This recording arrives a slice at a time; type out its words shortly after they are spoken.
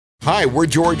Hi, we're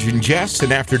George and Jess,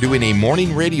 and after doing a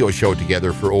morning radio show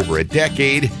together for over a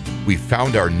decade, we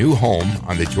found our new home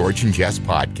on the George and Jess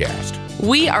podcast.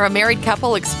 We are a married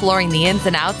couple exploring the ins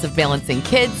and outs of balancing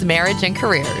kids, marriage, and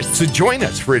careers. So join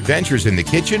us for adventures in the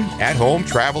kitchen, at home,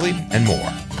 traveling, and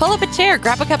more. Pull up a chair,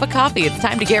 grab a cup of coffee. It's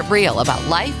time to get real about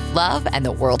life, love, and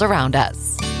the world around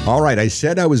us. All right, I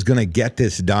said I was going to get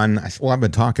this done. Well, I've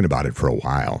been talking about it for a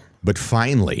while, but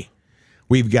finally,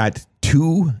 we've got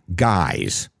two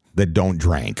guys that don't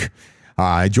drink.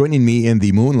 Joining me in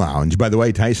the Moon Lounge. By the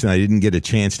way, Tyson, I didn't get a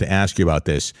chance to ask you about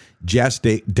this. Jess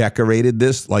decorated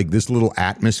this, like this little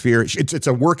atmosphere. It's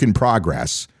a work in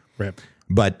progress. Right.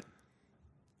 But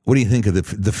what do you think of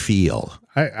the feel?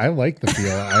 I like the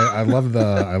feel. I love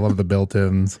the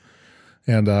built-ins,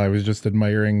 and I was just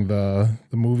admiring the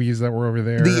movies that were over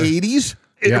there. The 80s?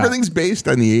 Yeah. Everything's based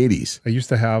on the 80s. I used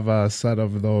to have a set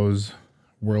of those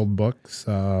world books.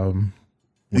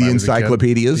 The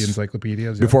encyclopedias? The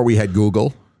encyclopedias. Yeah. Before we had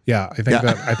Google. Yeah,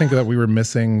 I think that we were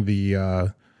missing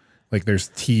the like there's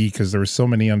T because there were so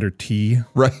many under T.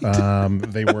 Right.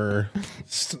 They were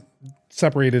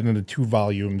separated into two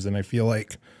volumes, and I feel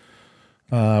like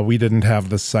we didn't have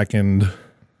the second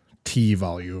T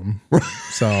volume.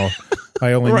 So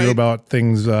I only knew about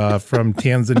things from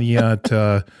Tanzania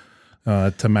to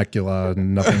Temecula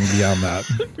and nothing beyond that.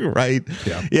 Right.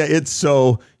 Yeah. Yeah. It's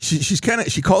so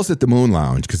she calls it the Moon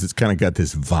Lounge because it's kind of got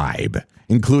this vibe,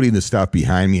 including the stuff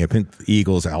behind me. I think the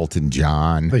Eagles, Elton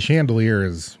John. The chandelier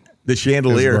is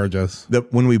gorgeous.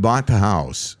 gorgeous. When we bought the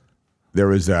house, there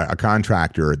was a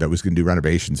contractor that was going to do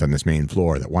renovations on this main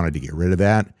floor that wanted to get rid of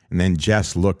that. And then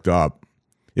Jess looked up.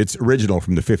 It's original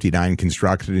from the 59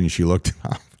 construction, and she looked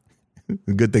up.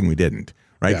 Good thing we didn't,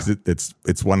 right? Yeah. 'Cause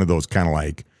it's one of those kind of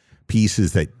like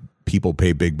pieces that people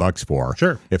pay big bucks for.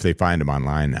 Sure. If they find them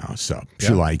online now. So she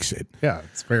likes it. Yeah,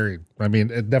 it's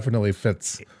it definitely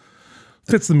fits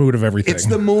the mood of everything. It's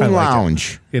the Moon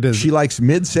Lounge. It is. She likes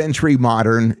mid-century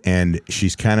modern, and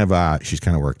she's kind of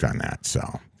worked on that.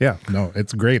 So Yeah, no,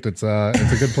 it's great. It's a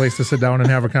good place to sit down and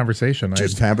have a conversation.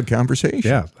 just have a conversation.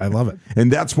 Yeah, I love it. And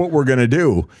that's what we're going to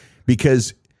do,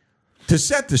 because to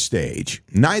set the stage,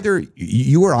 neither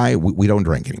you or I, we don't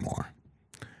drink anymore.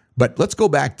 But let's go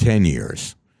back 10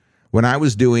 years. When I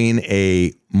was doing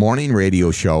a morning radio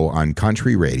show on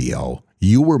country radio,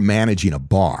 you were managing a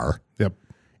bar. Yep.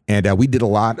 And we did a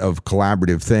lot of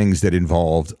collaborative things that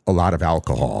involved a lot of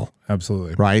alcohol.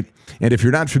 Absolutely. Right? And if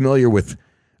you're not familiar with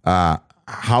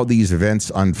how these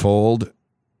events unfold,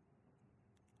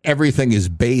 everything is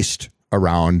based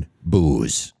around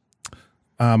booze.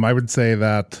 I would say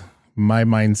that my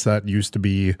mindset used to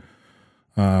be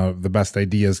the best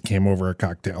ideas came over a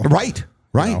cocktail. Right.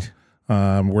 You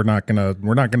know? We're not gonna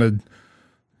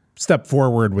step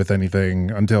forward with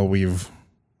anything until we've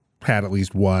had at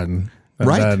least one. And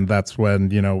then that's when,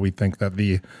 we think that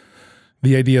the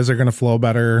ideas are going to flow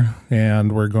better,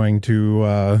 and we're going to,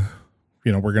 we're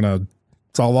going to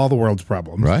solve all the world's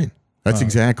problems. Right. That's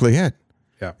exactly it.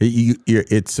 Yeah.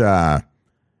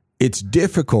 It's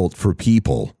difficult for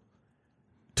people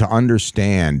to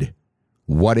understand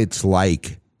what it's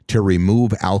like to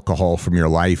remove alcohol from your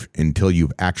life until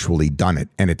you've actually done it.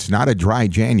 And it's not a dry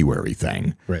January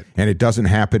thing. Right. And it doesn't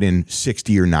happen in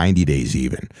 60 or 90 days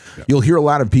even. Yep. You'll hear a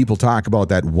lot of people talk about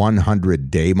that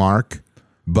 100-day mark,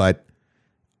 but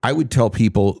I would tell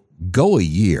people go a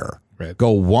year. Right.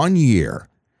 Go 1 year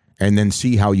and then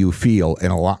see how you feel.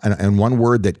 And one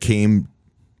word that came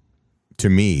to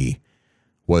me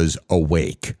was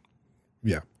awake.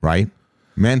 Yeah. Right?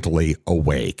 Mentally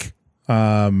awake.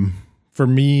 For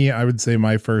me, I would say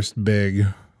my first big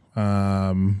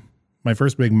milestone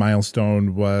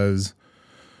was,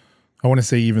 I want to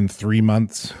say even 3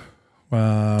 months.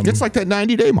 It's like that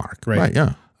 90-day mark. Right.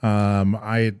 Yeah.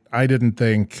 I didn't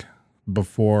think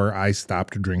before I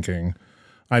stopped drinking,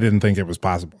 I didn't think it was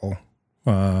possible.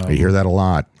 I hear that a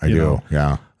lot. I do.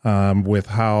 Yeah. With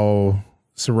how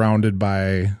surrounded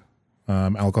by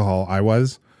alcohol I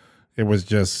was, it was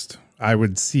just, I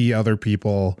would see other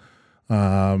people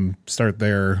start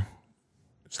their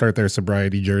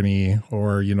sobriety journey,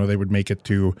 or they would make it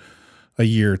to a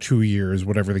year, 2 years,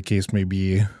 whatever the case may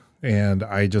be, and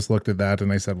I just looked at that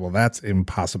and I said, well, that's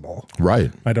impossible. Right.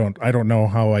 I don't know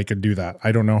how I could do that.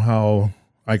 I don't know how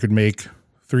I could make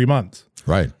 3 months.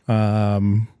 Right.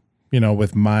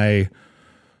 With my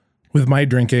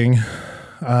drinking,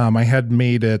 I had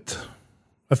made it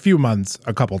a few months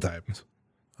a couple times.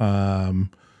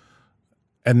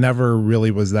 And never really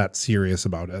was that serious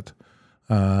about it.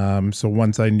 So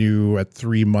once I knew at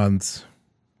 3 months,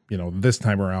 this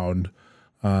time around,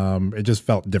 it just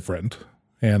felt different.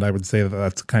 And I would say that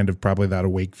that's kind of probably that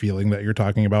awake feeling that you're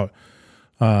talking about.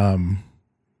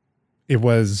 it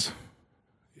was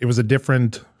a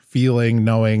different feeling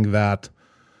knowing that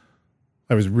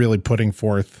I was really putting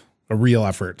forth a real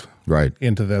effort Right.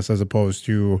 into this, as opposed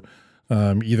to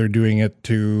either doing it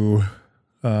to,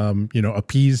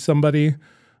 appease somebody,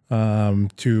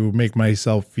 to make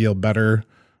myself feel better,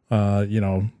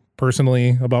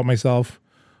 personally about myself.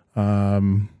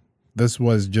 This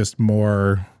was just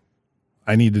more,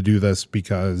 I need to do this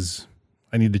because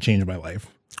I need to change my life.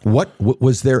 What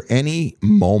was there any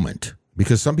moment?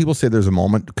 Because some people say there's a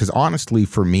moment, because honestly,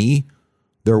 for me,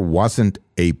 there wasn't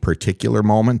a particular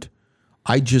moment.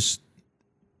 I just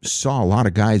saw a lot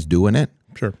of guys doing it.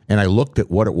 Sure. And I looked at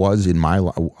what it was in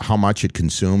my how much it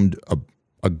consumed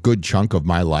a good chunk of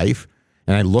my life.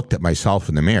 And I looked at myself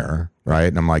in the mirror, right?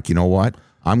 And I'm like, you know what?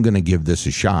 I'm going to give this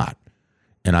a shot,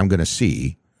 and I'm going to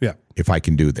see if I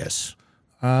can do this.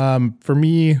 For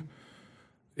me,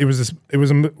 it was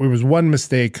one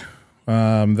mistake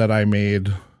that I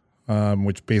made,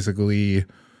 which basically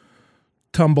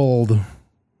tumbled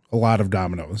a lot of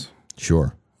dominoes.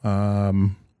 Sure. I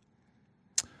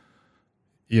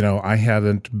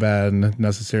hadn't been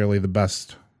necessarily the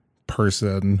best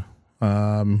person,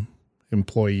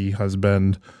 employee,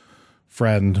 husband,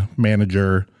 friend,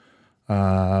 manager,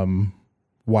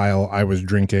 while I was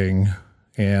drinking,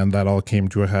 and that all came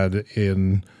to a head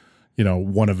in,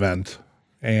 one event.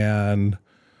 And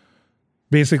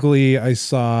basically I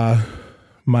saw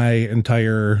my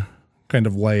entire kind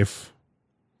of life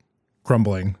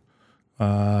crumbling,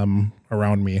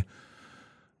 around me.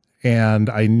 And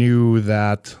I knew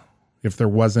that if there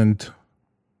wasn't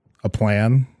a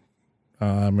plan,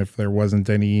 if there wasn't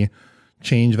any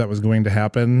change that was going to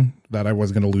happen, that I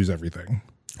was going to lose everything.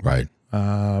 Right.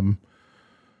 I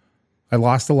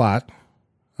lost a lot,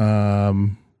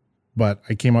 but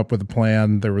I came up with a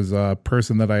plan. There was a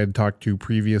person that I had talked to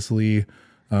previously,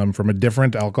 from a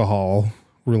different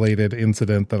alcohol-related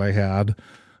incident that I had.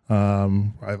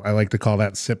 I like to call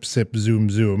that sip, sip, zoom,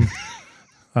 zoom.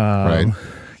 Right.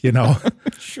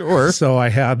 Sure. So I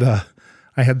had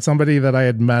somebody that I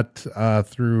had met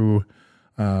through,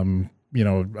 a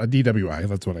DWI.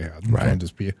 That's what I had. Right. I'll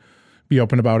just be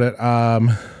open about it.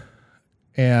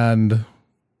 And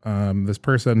this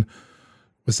person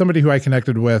was somebody who I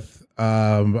connected with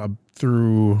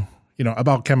through,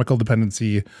 about chemical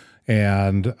dependency,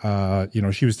 and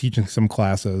she was teaching some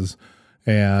classes,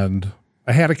 and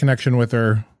I had a connection with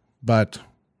her, but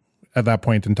at that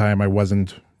point in time, I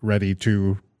wasn't ready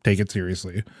to take it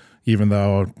seriously, even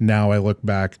though now I look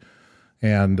back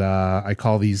and I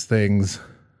call these things,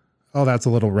 oh, that's a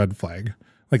little red flag,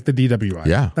 like the DWI.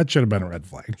 Yeah. That should have been a red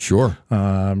flag. Sure.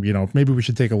 Maybe we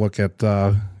should take a look at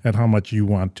how much you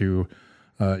want to,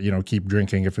 keep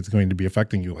drinking if it's going to be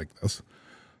affecting you like this.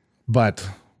 But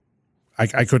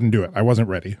I couldn't do it. I wasn't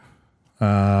ready.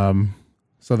 So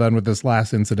then with this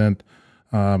last incident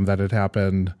that had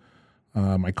happened,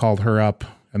 I called her up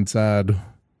and said,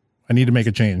 I need to make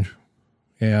a change,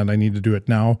 and I need to do it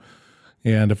now.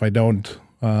 And if I don't,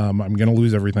 I'm going to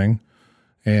lose everything.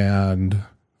 And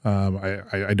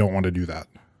I don't want to do that.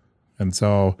 And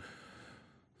so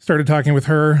started talking with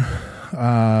her,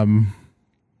 and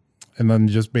then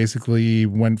just basically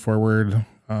went forward.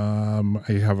 I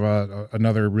have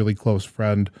another really close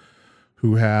friend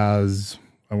who has,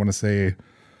 I want to say,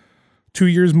 2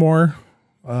 years more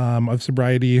of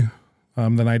sobriety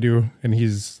than I do. And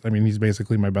he's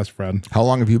basically my best friend. How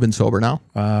long have you been sober now?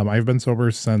 I've been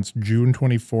sober since June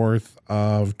 24th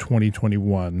of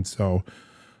 2021. So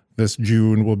this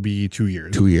June will be 2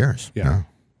 years. 2 years. Yeah.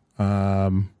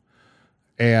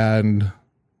 And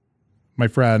my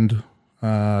friend,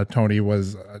 Tony,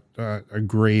 was a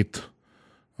great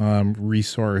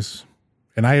resource.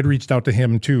 And I had reached out to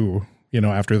him too,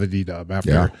 after the D-Dub,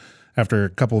 after a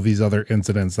couple of these other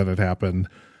incidents that had happened.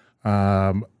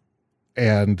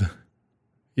 And,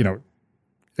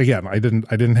 again, I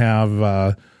didn't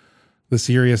have the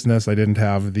seriousness. I didn't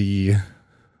have the,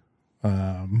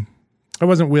 I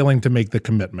wasn't willing to make the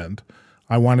commitment.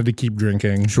 I wanted to keep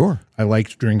drinking. Sure. I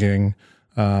liked drinking.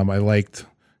 I liked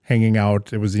hanging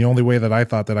out. It was the only way that I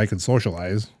thought that I could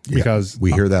socialize, because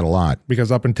we hear that a lot. Because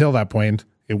up until that point,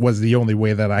 it was the only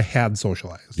way that I had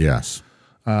socialized. Yes.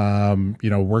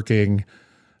 Working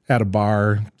at a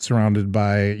bar surrounded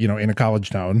by, in a college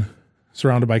town,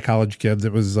 surrounded by college kids.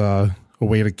 It was a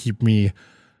way to keep me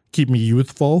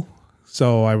youthful.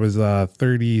 So I was a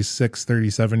 36,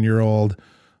 37-year-old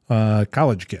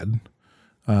college kid.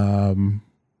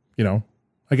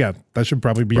 Again, that should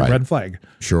probably be a red flag.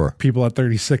 Sure. People at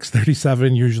 36,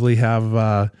 37 usually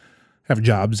have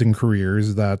jobs and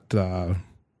careers that,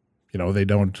 they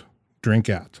don't drink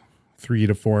at 3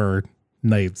 to 4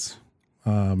 nights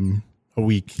a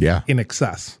week in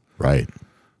excess. Right.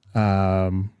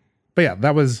 But yeah,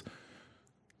 that was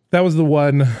the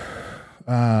one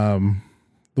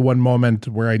moment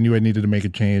where I knew I needed to make a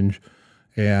change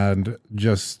and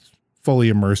just fully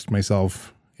immersed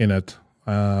myself in it.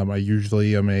 I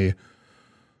usually am if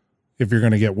you're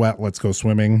going to get wet, let's go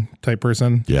swimming type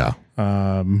person. Yeah.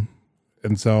 And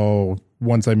so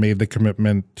once I made the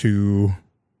commitment to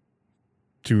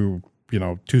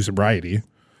sobriety,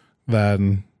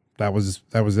 then that was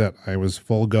it. I was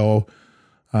full go,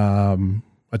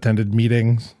 attended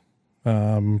meetings,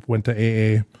 went to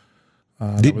AA.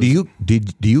 Do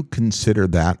you consider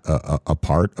that a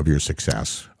part of your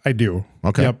success? I do.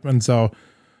 Okay. Yep. And so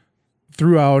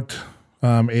throughout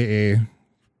AA,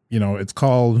 it's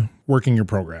called working your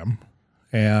program,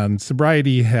 and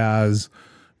sobriety has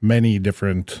many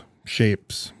different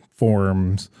shapes,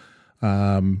 forms.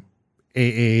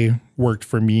 AA worked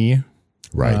for me,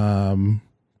 right?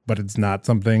 But it's not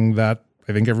something that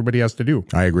I think everybody has to do.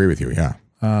 I agree with you. Yeah.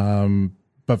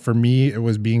 But for me, it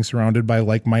was being surrounded by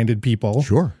like-minded people.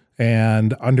 Sure.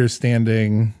 And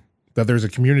understanding that there's a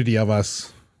community of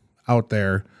us out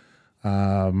there.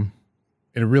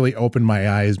 It really opened my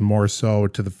eyes more so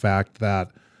to the fact that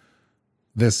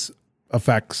this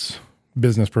affects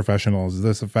business professionals.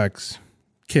 This affects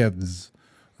kids.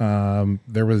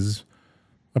 There was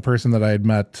a person that I had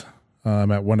met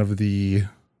at one of the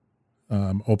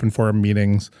open forum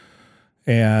meetings,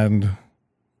 and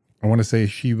I want to say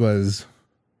she was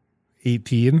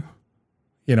 18,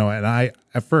 and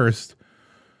at first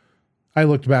I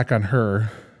looked back on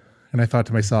her and I thought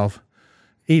to myself,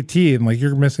 18, like,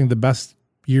 you're missing the best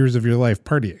years of your life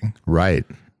partying. Right.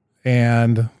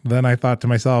 And then I thought to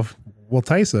myself, well,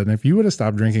 Tyson, if you would have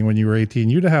stopped drinking when you were 18,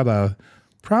 you'd have had a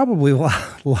probably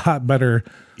lot better.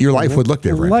 Your life would look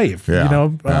different. Life,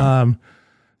 Yeah.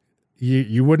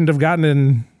 You wouldn't have gotten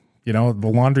in, the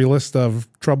laundry list of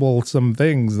troublesome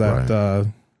things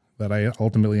that that I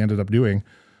ultimately ended up doing.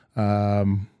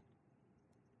 And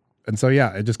so,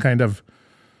 yeah, it just kind of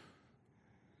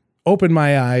opened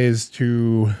my eyes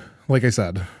to, like I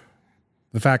said,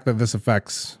 the fact that this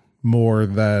affects more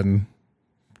than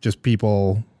just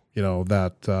people,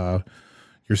 that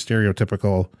your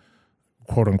stereotypical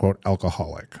quote unquote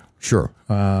alcoholic. Sure.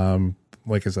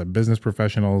 Like I said, business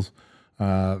professionals,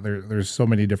 there's so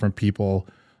many different people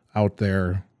out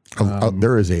there.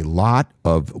 There is a lot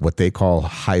of what they call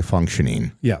high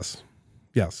functioning. Yes.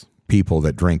 People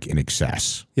that drink in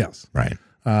excess. Yes. Right.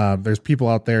 There's people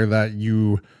out there that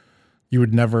you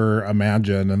would never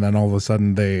imagine, and then all of a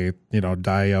sudden they,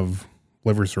 die of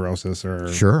liver cirrhosis or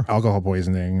alcohol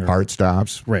poisoning or heart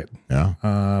stops. Right. Yeah.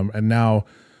 And now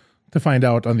to find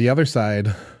out on the other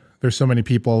side, there's so many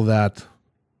people that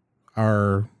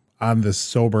are on this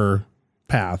sober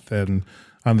path and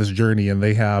on this journey, and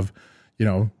they have,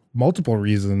 multiple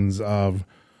reasons of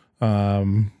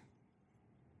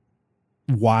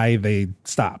why they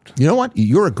stopped. You know what?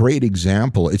 You're a great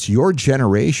example. It's your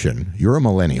generation. You're a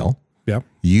millennial. Yep.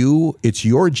 It's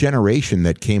your generation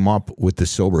that came up with the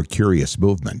sober curious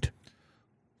movement.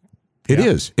 It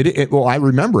is. Well, I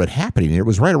remember it happening. It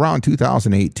was right around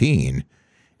 2018.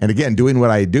 And again, doing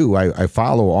what I do, I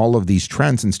follow all of these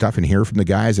trends and stuff and hear from the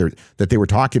guys that they were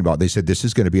talking about. They said, this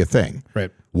is going to be a thing.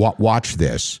 Right. Watch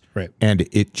this. Right. And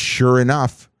it, sure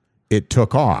enough, it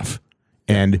took off.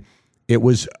 And it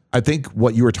was, I think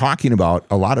what you were talking about,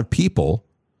 a lot of people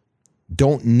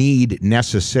don't need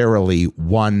necessarily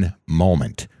one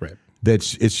moment. Right.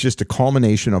 It's just a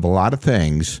culmination of a lot of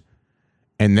things.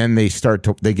 And then they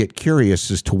they get curious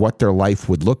as to what their life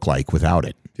would look like without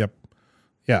it. Yep.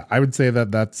 Yeah, I would say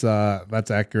that's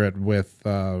accurate with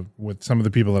some of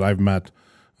the people that I've met.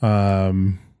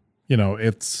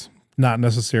 It's not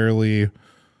necessarily,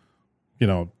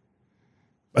 a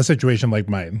situation like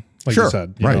mine, like you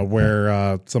said,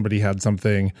 where somebody had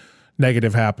something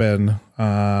negative happen.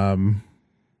 And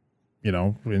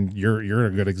you're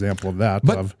a good example of that.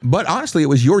 But honestly, it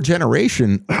was your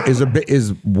generation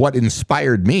is what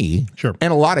inspired me. Sure.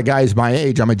 And a lot of guys my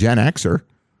age, I'm a Gen Xer,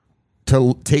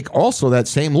 to take also that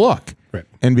same look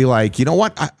and be like, you know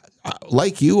what? I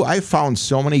like you, I found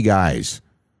so many guys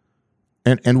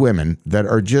and women that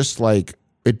are just like,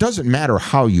 it doesn't matter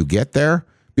how you get there,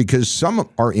 because some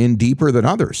are in deeper than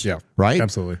others. Yeah. Right?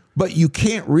 Absolutely. But you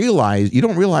don't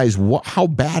realize how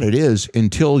bad it is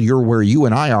until you're where you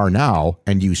and I are now,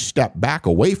 and you step back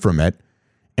away from it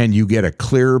and you get a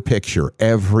clearer picture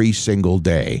every single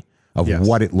day of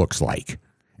what it looks like.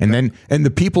 And and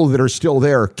the people that are still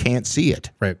there can't see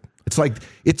it. Right. It's like,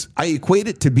 I equate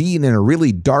it to being in a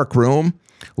really dark room,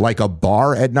 like a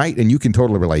bar at night, and you can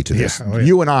totally relate to this. Yeah. Oh, yeah.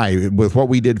 You and I, with what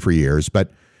we did for years, but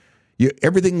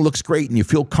everything looks great and you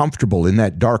feel comfortable in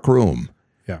that dark room.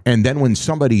 Yeah. And then when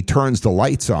somebody turns the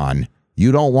lights on,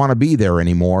 you don't want to be there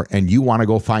anymore, and you want to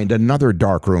go find another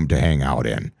dark room to hang out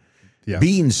in. Yes.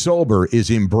 Being sober is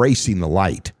embracing the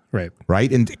light. Right.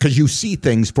 And because you see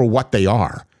things for what they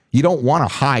are. You don't want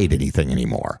to hide anything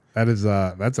anymore. That's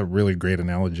a really great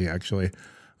analogy, actually.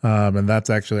 And that's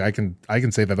actually, I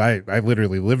can say that I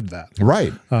literally lived that.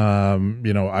 Right.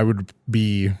 I would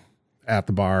be at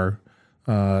the bar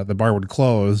would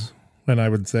close, and I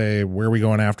would say, where are we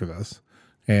going after this?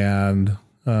 And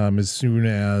as soon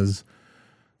as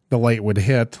the light would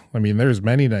hit, I mean, there's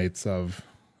many nights of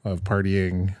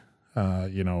partying,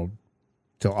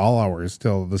 till all hours,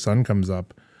 till the sun comes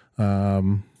up.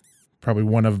 Probably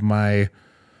one of my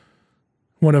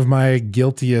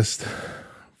guiltiest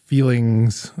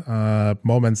feelings,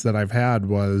 moments that I've had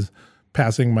was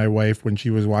passing my wife when she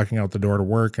was walking out the door to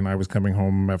work, and I was coming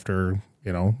home after,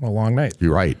 a long night.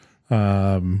 You're right.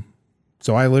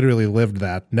 So I literally lived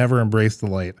that, never embraced the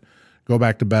light, go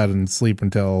back to bed and sleep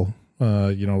until,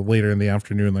 later in the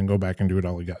afternoon, then go back and do it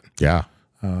all again. Yeah.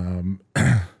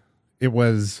 It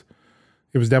was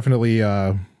definitely,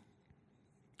 like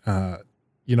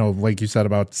you said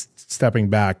about stepping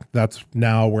back, that's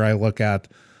now where I look at,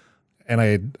 and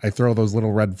I throw those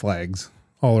little red flags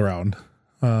all around.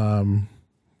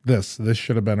 This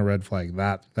should have been a red flag.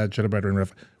 That should have been a red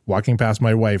flag. Walking past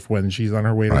my wife when she's on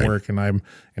her way to work and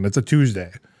it's a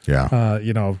Tuesday. Yeah.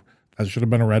 That should have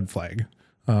been a red flag.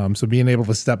 So being able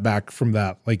to step back from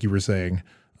that, like you were saying,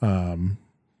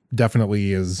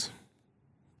 definitely is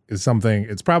something.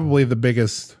 It's probably the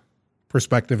biggest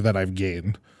perspective that I've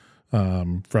gained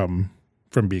from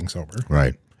being sober.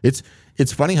 Right. It's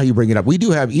funny how you bring it up. We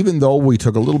do have, even though we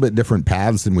took a little bit different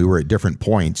paths and we were at different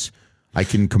points, I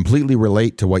can completely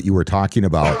relate to what you were talking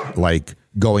about, like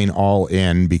going all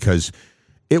in, because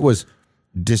it was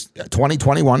just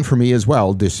 2021 for me as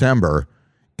well, December.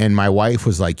 And my wife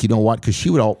was like, you know what? Because she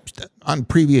would on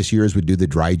previous years would do the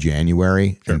dry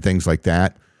January and things like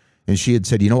that. And she had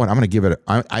said, you know what? I'm going to give it,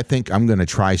 I think I'm going to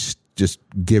try just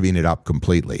giving it up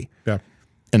completely. Yeah.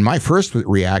 And my first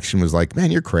reaction was like,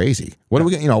 man, you're crazy. What are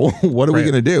we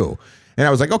going to do? And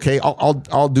I was like, okay,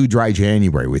 I'll do dry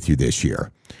January with you this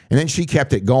year. And then she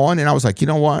kept it going. And I was like, you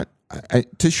know what?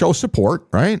 To show support,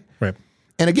 right? Right.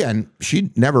 And again, she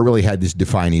never really had this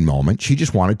defining moment. She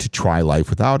just wanted to try life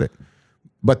without it.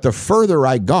 But the further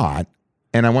I got,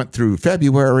 and I went through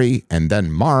February and then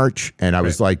March, and I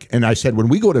was like, and I said, when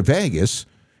we go to Vegas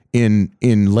in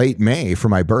late May for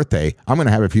my birthday, I'm going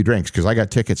to have a few drinks because I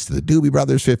got tickets to the Doobie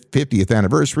Brothers 50th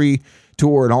anniversary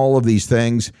tour and all of these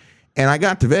things. And I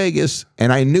got to Vegas,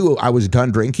 and I knew I was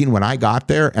done drinking when I got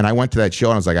there. And I went to that show,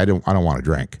 and I was like, I don't want to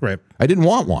drink. Right. I didn't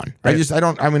want one. Right. I was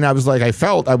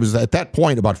at that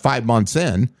point about 5 months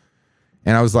in,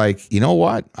 and I was like, you know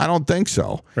what? I don't think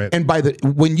so. Right. And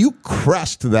when you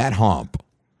crest that hump,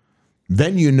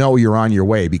 then you know you're on your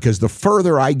way, because the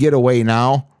further I get away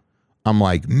now, I'm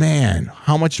like, man,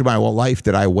 how much of my life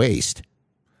did I waste?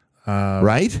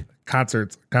 Right?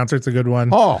 Concerts a good one.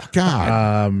 Oh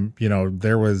God.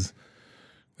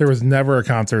 There was never a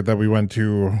concert that we went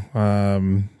to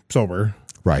sober.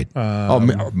 Right.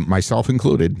 Myself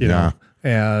included. Yeah.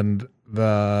 And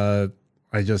I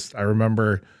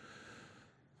remember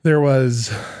there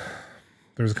was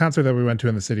a concert that we went to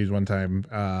in the cities one time,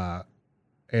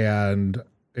 and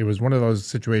it was one of those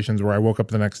situations where I woke up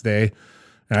the next day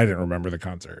and I didn't remember the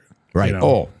concert. Right.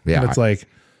 Oh, yeah. And it's like,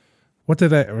 what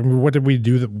did we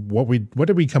do? What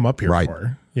did we come up here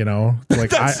for?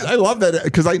 Like I love that,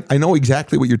 because I know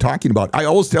exactly what you're talking about. I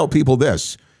always tell people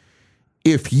this: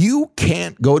 if you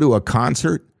can't go to a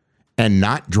concert and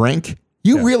not drink,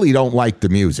 you really don't like the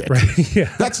music. Right.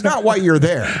 Yeah. That's not why you're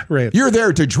there. Right. You're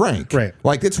there to drink. Right.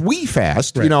 Like it's We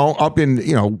Fest, right. up in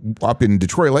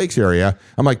Detroit Lakes area.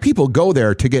 I'm like, people go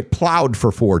there to get plowed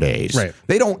for 4 days. Right.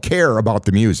 They don't care about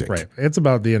the music. Right. It's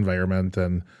about the environment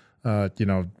and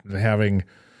having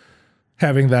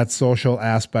that social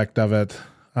aspect of it.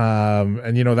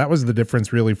 That was the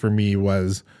difference really for me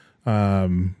was,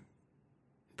 again,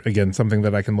 something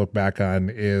that I can look back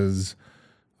on is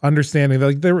understanding that,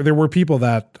 like, there were people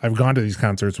that I've gone to these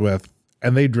concerts with,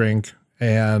 and they drink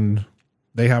and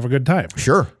they have a good time.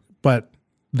 Sure. But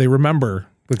they remember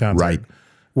the concert. Right.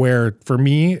 Where for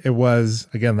me, it was,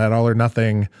 again, that all or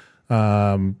nothing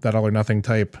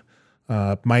type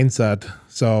mindset.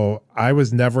 So I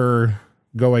was never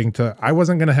I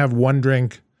wasn't going to have one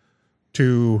drink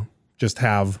to just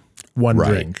have one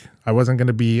drink. I wasn't going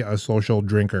to be a social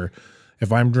drinker.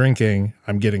 If I'm drinking,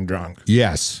 I'm getting drunk.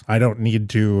 Yes. I don't need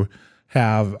to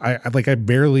have, I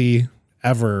barely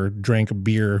ever drank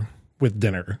beer with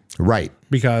dinner. Right.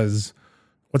 Because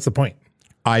what's the point?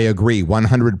 I agree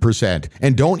 100%.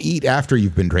 And don't eat after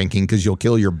you've been drinking because you'll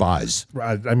kill your buzz.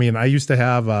 I mean, I used to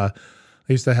have a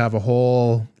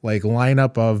whole like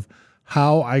lineup of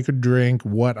how I could drink,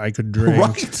 what I could drink.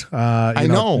 Right. I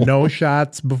know. No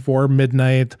shots before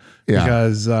midnight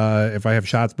because if I have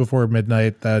shots before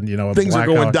midnight, then things are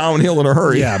going downhill in a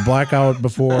hurry. Yeah, blackout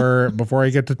before I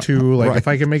get to 2. Like if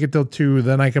I can make it till 2,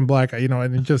 then I can black.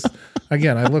 And it just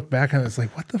again, I look back and it's like,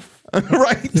 what the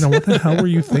right? What the hell were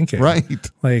you thinking? Right.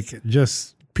 Like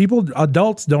just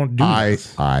adults don't do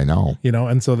this. I know.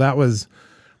 And so that was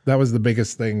the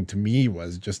biggest thing to me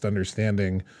was just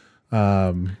understanding.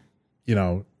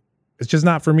 It's just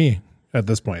not for me at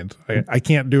this point. I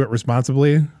can't do it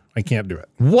responsibly. I can't do it.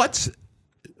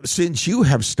 Since you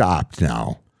have stopped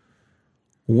now,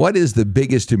 what is the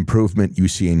biggest improvement you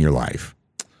see in your life?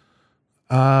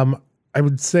 I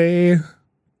would say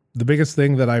the biggest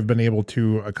thing that I've been able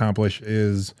to accomplish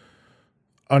is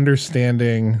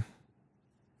understanding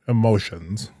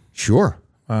emotions. Sure.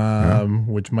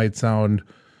 Which might sound,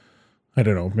 I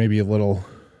don't know, maybe a little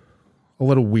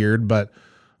weird, but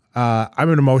I'm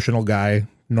an emotional guy.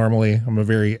 Normally, I'm a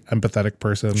very empathetic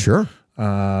person. Sure.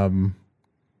 I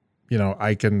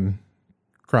can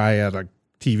cry at a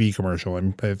TV commercial.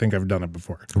 I think I've done it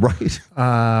before. Right.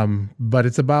 But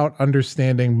it's about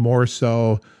understanding more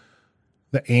so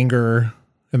the anger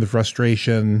and the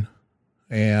frustration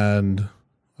and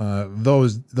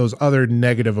those other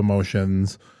negative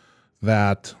emotions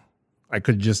that I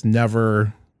could just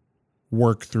never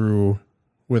work through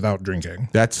without drinking.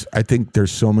 I think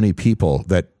there's so many people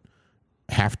that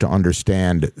have to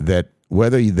understand that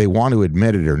whether they want to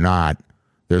admit it or not,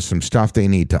 there's some stuff they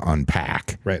need to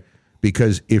unpack. Right.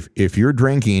 Because if you're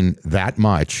drinking that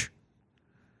much,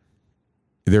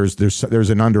 there's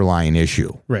an underlying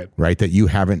issue. Right. That you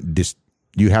haven't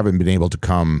been able to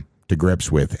come to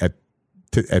grips with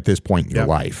at this point in your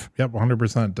life. Yep.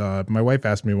 100%. My wife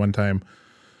asked me one time,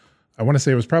 I want to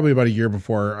say it was probably about a year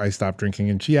before I stopped drinking.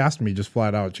 And she asked me just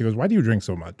flat out, she goes, "Why do you drink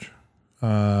so much?"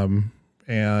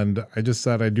 And I just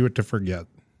said, I do it to forget,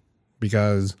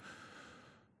 because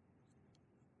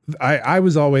I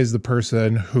was always the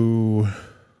person who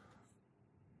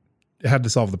had to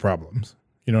solve the problems.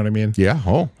 You know what I mean? Yeah.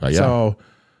 Oh, yeah. So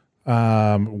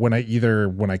when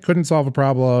I couldn't solve a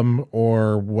problem,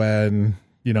 or when,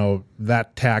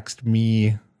 that taxed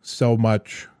me so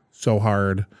much, so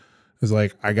hard, is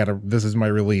like, this is my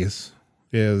release,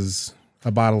 is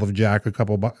a bottle of Jack, a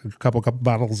couple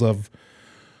bottles of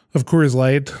Coors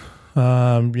Light,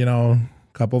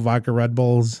 couple vodka Red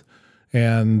Bulls,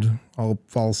 and I'll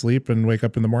fall asleep and wake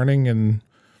up in the morning, and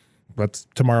that's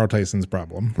tomorrow Tyson's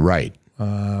problem. Right.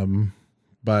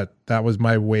 But that was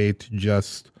my way to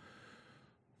just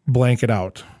blank it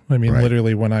out. I mean,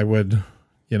 literally when I would,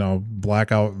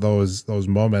 black out those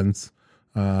moments,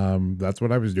 that's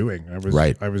what I was doing.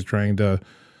 I was trying to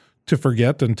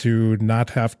forget and to not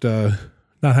have to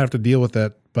deal with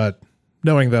it, but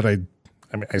knowing that I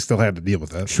still had to deal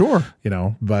with it. Sure.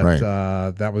 But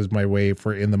that was my way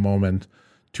for in the moment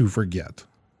to forget.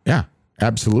 Yeah,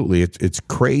 absolutely. It's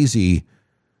crazy.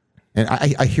 And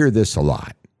I hear this a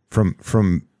lot from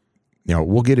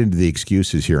we'll get into the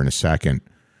excuses here in a second.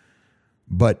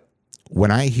 But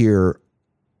when I hear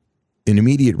an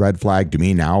immediate red flag to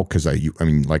me now, because I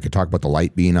talk about the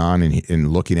light being on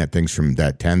and looking at things from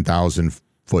that 10,000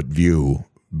 foot view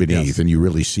beneath, and you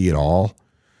really see it all.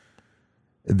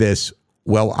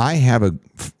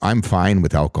 I'm fine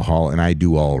with alcohol and I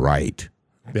do all right.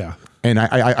 Yeah. And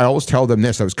I always tell them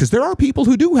this, because there are people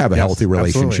who do have a healthy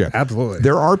relationship. Absolutely.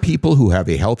 There are people who have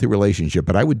a healthy relationship,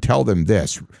 but I would tell them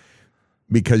this,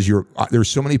 because there's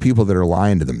so many people that are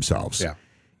lying to themselves. Yeah.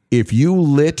 If you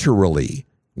literally,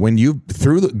 when you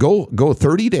go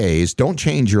 30 days, don't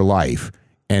change your life,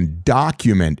 and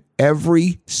document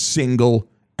every single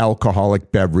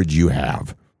alcoholic beverage you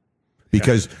have.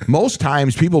 Because most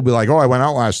times people will be like, "Oh, I went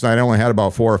out last night. I only had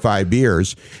about 4 or 5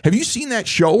 beers." Have you seen that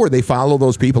show where they follow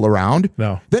those people around?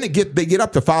 No. Then they get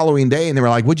up the following day and they were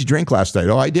like, "What'd you drink last night?"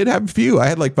 "Oh, I did have a few. I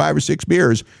had like 5 or 6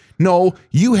 beers." No,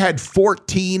 you had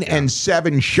 14 and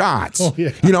 7 shots. Oh,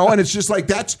 yeah. And it's just like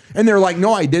and they're like,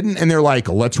 "No, I didn't." And they're like,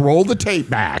 "Let's roll the tape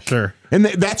back." Sure. And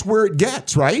that's where it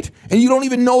gets, right? And you don't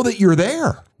even know that you're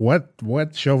there.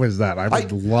 What show is that? I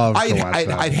would love to watch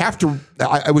that. I'd have to.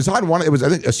 I was on one. It was, I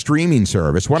think, a streaming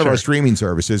service, one of our streaming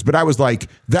services. But I was like,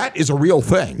 that is a real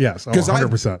thing. Yes,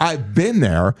 100%. I've been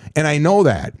there, and I know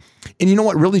that. And you know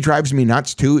what really drives me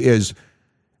nuts too is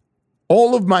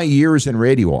all of my years in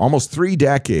radio, almost 3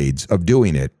 decades of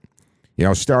doing it.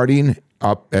 Starting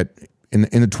up in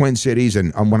the Twin Cities,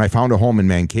 and when I found a home in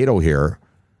Mankato here,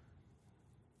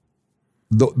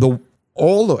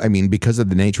 because of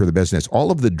the nature of the business,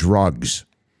 all of the drugs,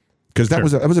 because that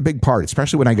was a big part,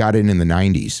 especially when I got in the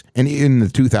 90s and in the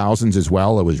 2000s as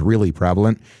well. It was really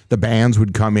prevalent. The bands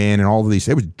would come in and all of these.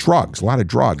 It was drugs, a lot of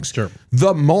drugs. Sure.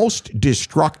 The most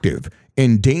destructive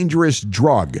and dangerous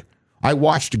drug. I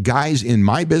watched guys in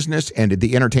my business and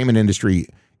the entertainment industry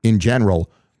in general.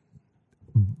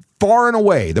 Far and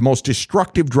away, the most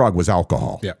destructive drug was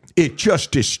alcohol. Yeah. It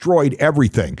just destroyed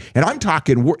everything. And I'm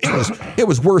talking, it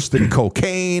was worse than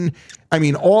cocaine. I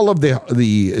mean, all of the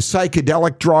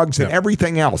psychedelic drugs and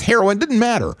everything else. Heroin didn't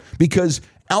matter because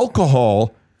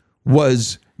alcohol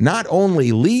was not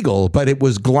only legal, but it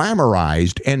was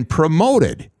glamorized and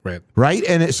promoted. Right. Right?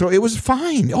 And so it was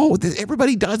fine. Oh,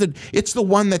 everybody does it. It's the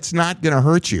one that's not going to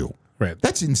hurt you. Right.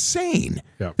 That's insane.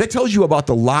 Yeah. That tells you about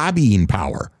the lobbying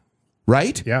power.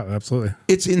 Right? Yeah, absolutely.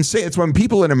 It's insane. It's when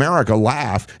people in America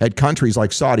laugh at countries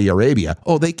like Saudi Arabia.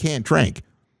 Oh, they can't drink.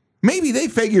 Maybe they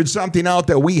figured something out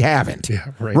that we haven't.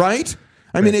 Yeah, right. Right?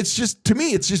 I mean, it's just, to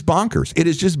me, it's just bonkers. It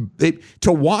is just,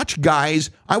 to watch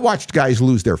guys, I watched guys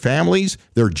lose their families,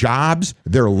 their jobs,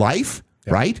 their life,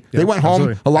 right? They went home,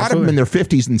 absolutely. a lot of them in their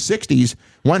 50s and 60s,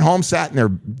 went home, sat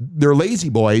in their lazy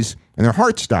boys, and their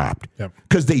heart stopped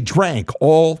because they drank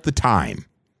all the time.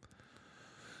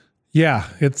 Yeah,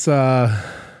 it's I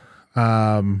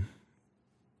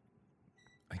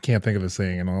can't think of the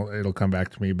saying, and it'll come back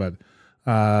to me, but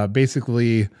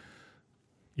basically,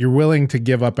 you're willing to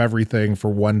give up everything for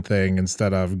one thing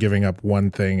instead of giving up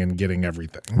one thing and getting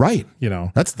everything. Right. You know,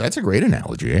 that's a great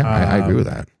analogy. Yeah, I agree with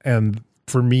that. And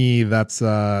for me, that's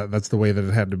the way that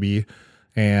it had to be.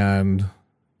 And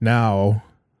now,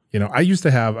 you know, I used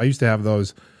to have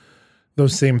those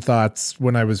same thoughts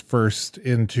when I was first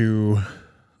into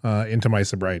my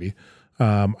sobriety.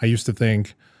 I used to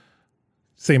think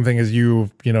same thing as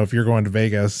you know, if you're going to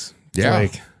Vegas, it's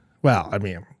like, well, I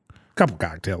mean, a couple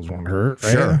cocktails won't hurt,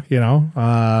 right? Sure. You know,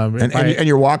 and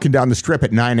you're walking down the strip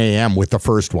at 9 a.m. with the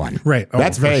first one. Right. Oh,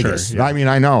 that's Vegas. Sure. Yeah. I mean,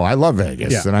 I know. I love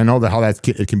Vegas, and I know how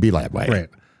it can be that way. Right.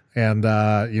 And,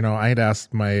 you know, I had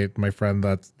asked my friend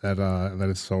that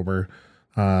is sober.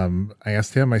 I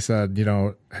asked him, I said, you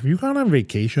know, have you gone on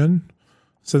vacation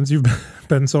since you've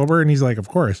been sober? And he's like, of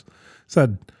course. I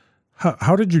said,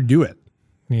 how did you do it?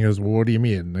 And he goes, well, what do you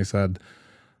mean? And I said,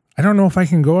 I don't know if I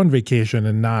can go on vacation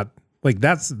and not, like,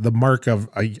 that's the mark of,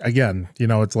 again, you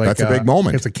know, it's like, that's a big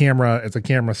moment. It's a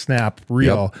camera snap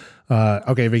reel. Yep.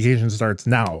 Okay. Vacation starts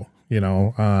now, you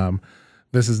know,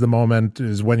 this is the moment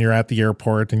is when you're at the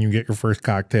airport and you get your first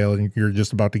cocktail and you're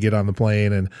just about to get on the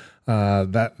plane. And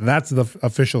that's the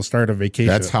official start of vacation.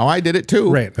 That's how I did it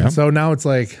too. Right. Yep. And so now it's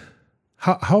like,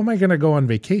 how am I going to go on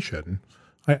vacation?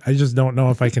 I just don't know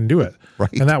if I can do it.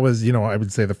 Right. And that was, you know, I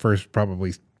would say the first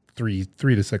probably three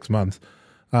to 6 months.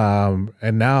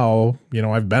 And now, you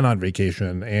know, I've been on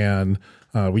vacation and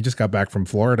we just got back from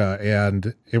Florida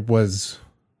and it was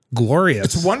glorious.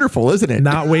 It's wonderful, isn't it?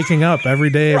 Not waking up every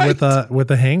day Right.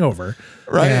 with a hangover.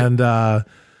 Right. And,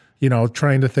 you know,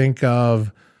 trying to think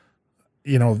of,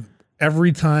 you know,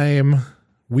 every time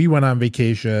we went on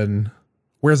vacation,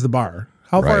 where's the bar?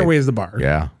 How far Right. away is the bar?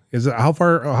 Yeah. Is it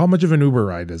how much of an Uber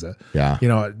ride is it? Yeah. You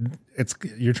know,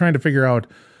 you're trying to figure out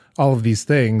all of these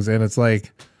things and it's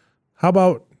like, how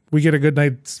about we get a good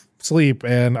night's sleep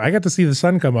and I got to see the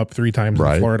sun come up 3 times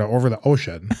Right. in Florida over the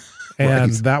ocean.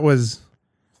 And that was,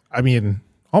 I mean,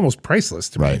 almost priceless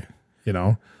to me, you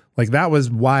know, like that was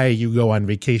why you go on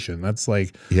vacation. That's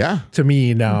like, to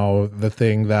me now, the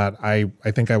thing that I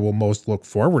think I will most look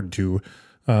forward to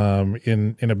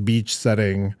in a beach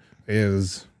setting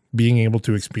is being able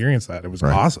to experience that. It was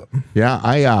awesome.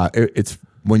 Yeah. It's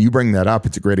when you bring that up,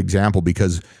 it's a great example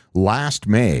because last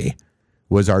May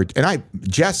was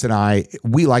Jess and I,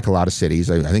 we like a lot of cities.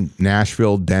 I think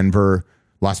Nashville, Denver,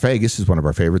 Las Vegas is one of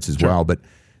our favorites as well. But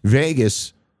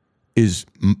Vegas is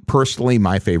personally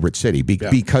my favorite city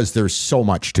because there's so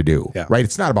much to do, right?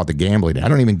 It's not about the gambling. I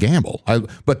don't even gamble.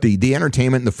 But the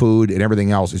entertainment and the food and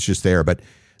everything else is just there. But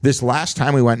this last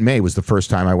time we went in May was the first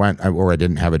time I went where I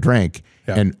didn't have a drink.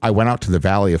 And I went out to the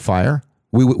Valley of Fire.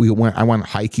 I went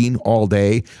hiking all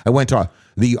day. I went to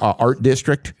the art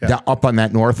district up on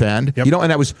that north end, you know,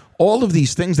 and that was all of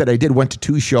these things that I did, went to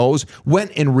 2 shows,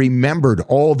 went and remembered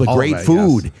all the great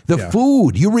food,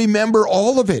 food, you remember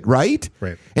all of it. Right.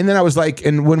 And then I was like,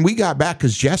 and when we got back,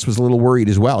 cause Jess was a little worried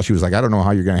as well. She was like, I don't know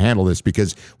how you're going to handle this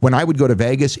because when I would go to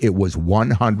Vegas, it was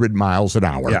 100 miles an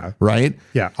hour. Right.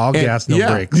 Yeah. All gas, no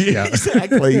brakes. Yeah,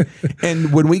 exactly.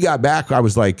 And when we got back, I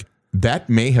was like, that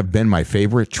may have been my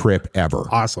favorite trip ever.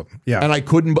 Awesome. Yeah. And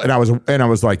I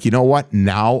was like, you know what?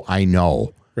 Now I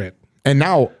know. Right. And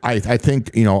now I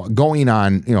think, you know, going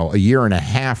on, you know, a year and a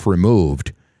half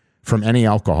removed, from any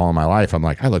alcohol in my life, I'm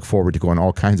like, I look forward to going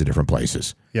all kinds of different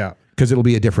places. Yeah. Because it'll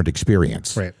be a different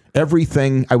experience. Right.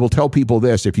 Everything, I will tell people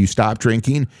this, if you stop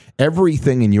drinking,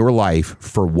 everything in your life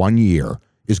for 1 year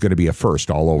is going to be a first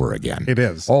all over again. It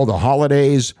is. All the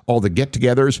holidays, all the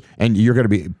get-togethers, and you're going to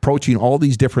be approaching all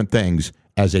these different things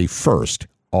as a first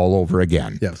all over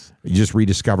again. Yes. You just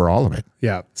rediscover all of it.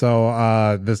 Yeah.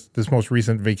 So this most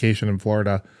recent vacation in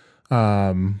Florida,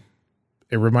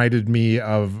 it reminded me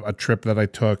of a trip that I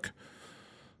took.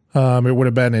 It would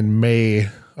have been in May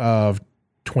of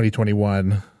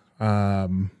 2021.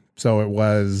 So it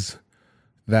was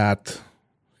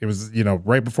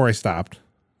right before I stopped.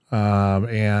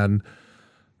 And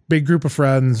big group of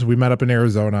friends, we met up in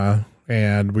Arizona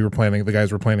and the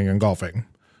guys were planning on golfing.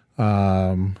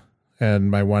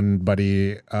 And my one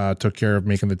buddy, took care of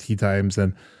making the tee times,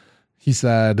 and he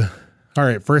said, all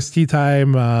right, first tee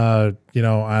time, on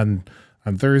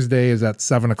Thursday is at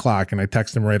 7:00. And I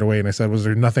texted him right away and I said, was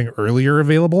there nothing earlier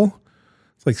available?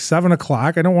 It's like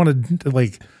 7:00. I don't want to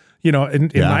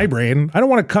in my brain, I don't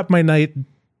want to cut my night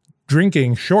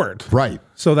drinking short. Right.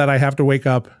 So that I have to wake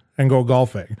up and go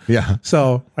golfing. Yeah.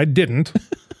 So I didn't.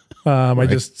 Right. I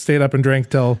just stayed up and drank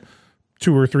till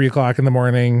 2 or 3 o'clock in the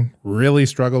morning, really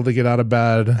struggled to get out of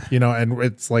bed, and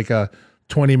it's like a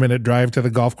 20-minute drive to the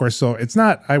golf course. So it's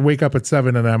not, I wake up at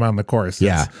 7 and I'm on the course.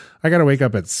 Yeah. I got to wake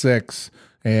up at 6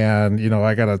 and,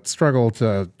 I got to struggle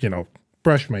to,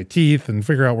 brush my teeth and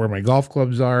figure out where my golf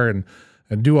clubs are and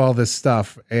do all this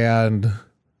stuff. And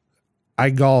I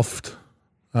golfed,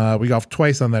 we golfed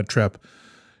twice on that trip.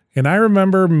 And I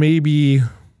remember maybe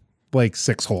like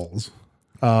 6 holes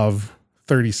of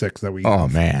 36 that we golfed. Oh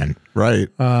man. Right.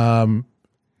 And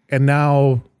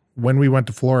now when we went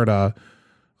to Florida,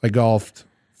 I golfed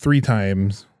 3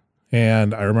 times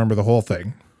and I remember the whole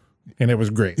thing and it was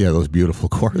great. Yeah. Those beautiful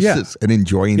courses, Yeah. and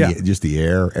enjoying just the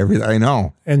air, everything. I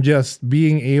know. And just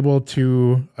being able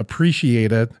to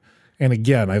appreciate it. And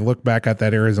again, I look back at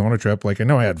that Arizona trip, like I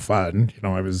know I had fun.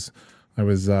 I was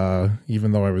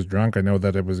even though I was drunk, I know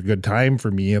that it was a good time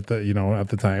for me at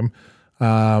the time.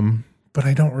 But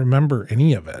I don't remember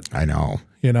any of it. I know.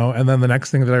 And then the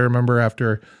next thing that I remember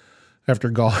after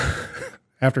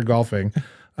golfing,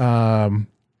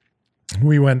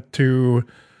 we went to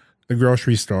the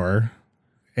grocery store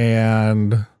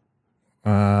and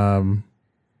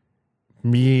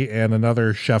me and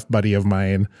another chef buddy of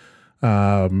mine,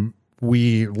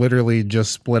 we literally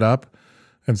just split up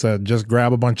and said, just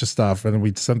grab a bunch of stuff. And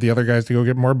we sent the other guys to go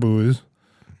get more booze.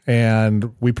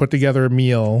 And we put together a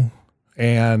meal.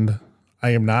 And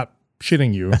I am not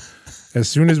shitting you. As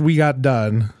soon as we got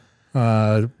done,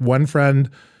 one friend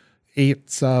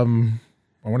ate some,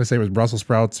 I want to say it was Brussels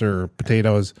sprouts or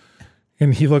potatoes.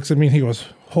 And he looks at me and he goes,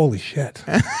 holy shit.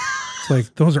 It's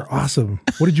like, those are awesome.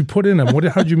 What did you put in them?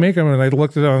 How'd you make them? And I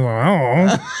looked at them and I don't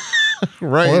know.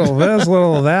 Right. A little this, a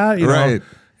little that, right.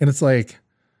 And it's like,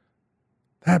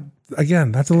 that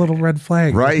again, that's a little red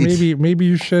flag. Right. Maybe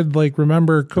you should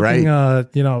remember cooking,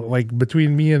 right.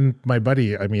 Between me and my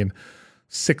buddy,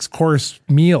 6-course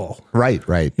meal. Right.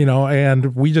 Right.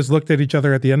 And we just looked at each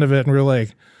other at the end of it and we were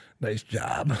like, nice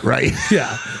job. Right.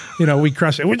 Yeah. We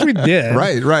crushed it, which we did.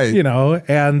 Right. Right.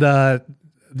 And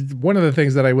one of the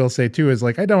things that I will say too is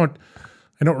I don't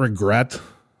regret,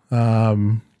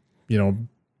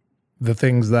 the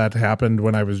things that happened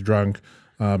when I was drunk.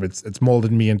 It's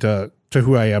molded me into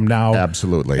who I am now.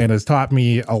 Absolutely. And has taught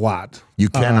me a lot. You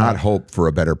cannot hope for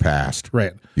a better past.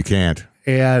 Right. You can't.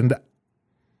 And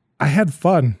I had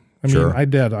fun. Sure. I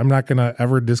did. I'm not going to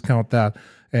ever discount that.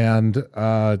 And, to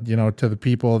the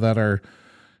people that are,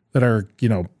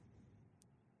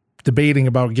 debating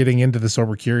about getting into the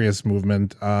Sober Curious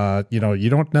movement, you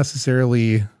don't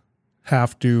necessarily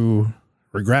have to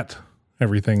regret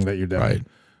everything that you did. Right.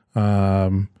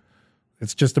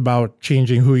 It's just about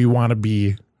changing who you want to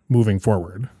be moving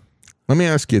forward. Let me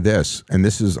ask you this, and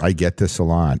I get this a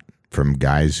lot from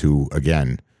guys who,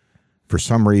 again, for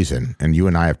some reason, and you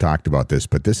and I have talked about this,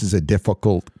 but this is a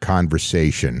difficult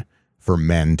conversation for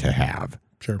men to have.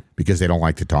 Sure. Because they don't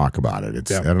like to talk about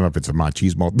it. I don't know if it's a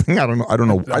machismo thing. I don't know.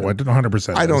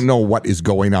 100%. I don't know what is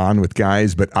going on with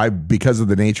guys, but because of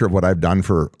the nature of what I've done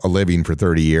for a living for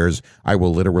 30 years, I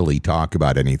will literally talk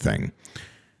about anything.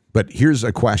 But here's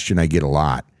a question I get a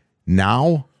lot.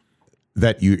 Now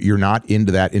that you're not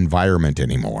into that environment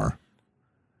anymore,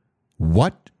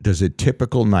 what does a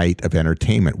typical night of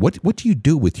entertainment, what do you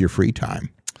do with your free time?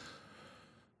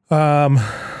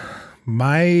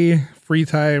 My free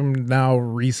time now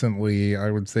recently, I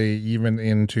would say even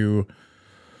into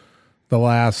the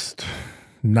last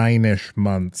 9-ish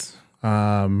months,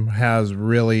 has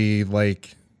really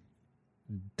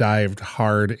dived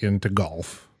hard into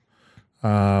golf.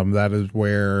 That is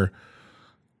where,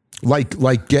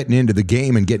 like getting into the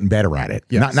game and getting better at it.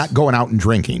 Yes. Not going out and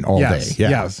drinking all day. Yeah,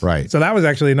 yes. right. So that was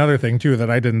actually another thing too that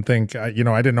I didn't think, I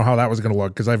didn't know how that was going to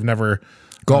look because I've never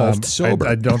Golfed sober.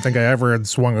 I don't think I ever had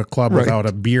swung a club without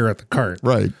a beer at the cart.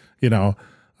 Right.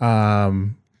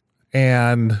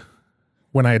 And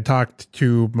when I had talked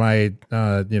to my,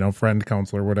 friend,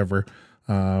 counselor, whatever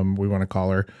we want to call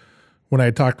her, when I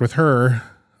had talked with her,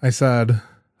 I said,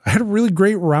 I had a really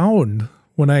great round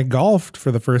when I golfed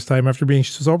for the first time after being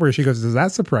sober. She goes, does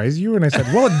that surprise you? And I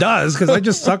said, well, it does, because I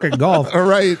just suck at golf. All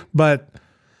right. But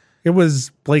it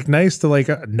was like nice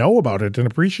to know about it and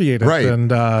appreciate it. Right. And,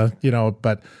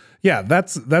 but yeah,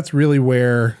 that's really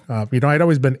where, I'd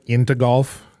always been into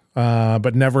golf,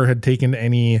 but never had taken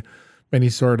any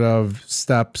sort of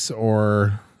steps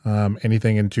or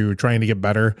anything into trying to get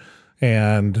better.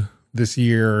 And this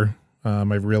year,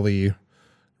 I've really,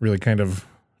 really kind of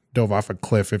dove off a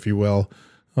cliff, if you will,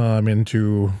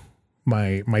 into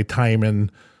my time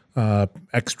and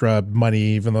extra money,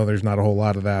 even though there's not a whole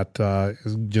lot of that.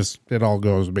 Is just, it all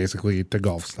goes basically to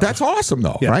golf stuff. That's awesome,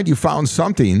 though, right? You found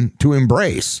something to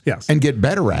embrace and get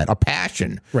better at, a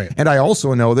passion. Right. And I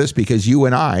also know this because you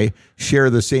and I share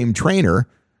the same trainer.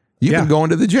 You've been going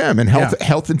to the gym, and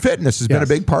health and fitness has been a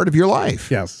big part of your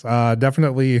life. Yes,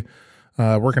 definitely.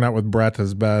 Working out with Brett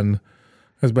has been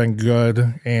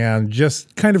good, and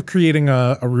just kind of creating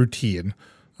a routine,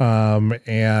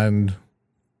 and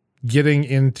getting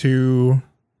into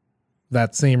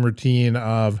that same routine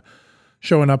of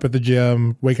showing up at the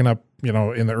gym, waking up,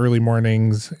 in the early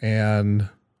mornings, and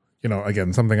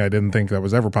again, something I didn't think that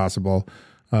was ever possible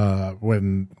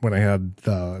when I had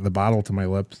the bottle to my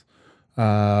lips.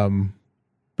 But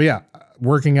yeah,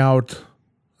 working out.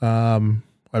 I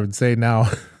would say now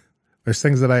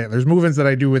there's movements that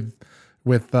I do with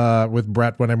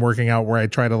Brett when I'm working out where I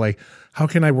try to how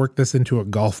can I work this into a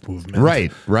golf movement?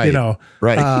 Right. Right.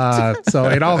 So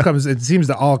it seems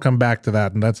to all come back to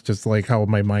that. And that's just how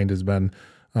my mind has been,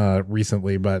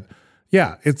 recently, but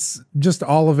yeah, it's just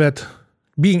all of it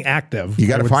being active. You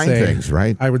got to find things,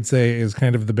 right? I would say is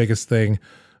kind of the biggest thing,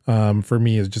 for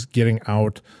me is just getting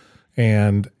out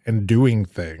and doing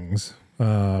things.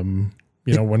 When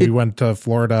we went to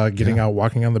Florida, getting out,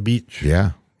 walking on the beach.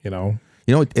 Yeah.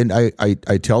 And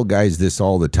I tell guys this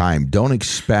all the time. Don't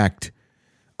expect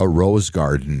a rose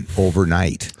garden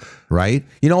overnight, right?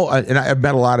 And I've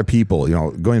met a lot of people,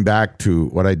 going back to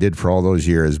what I did for all those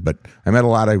years, but I met a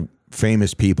lot of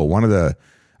famous people. A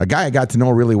guy I got to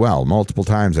know really well, multiple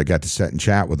times I got to sit and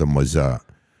chat with him was, I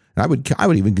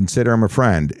would even consider him a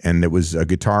friend, and it was a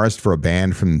guitarist for a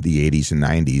band from the 80s and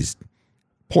 90s,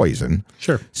 Poison.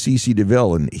 Sure. CC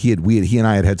DeVille, and he and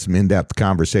I had some in-depth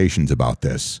conversations about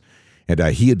this. And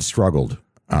he had struggled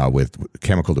with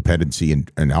chemical dependency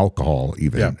and alcohol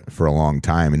even for a long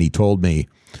time. And he told me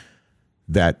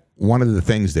that one of the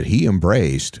things that he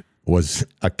embraced was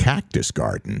a cactus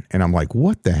garden. And I'm like,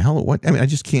 what the hell? I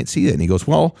just can't see it. And he goes,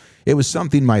 well, it was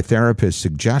something my therapist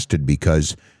suggested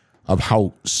because of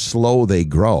how slow they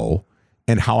grow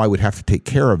and how I would have to take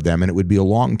care of them. And it would be a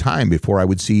long time before I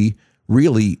would see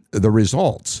really the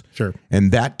results. Sure.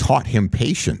 And that taught him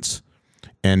patience.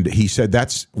 And he said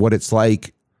that's what it's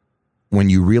like when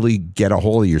you really get a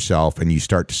hold of yourself and you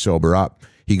start to sober up.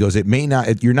 He goes,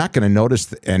 you're not going to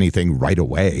notice anything right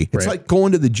away. It's like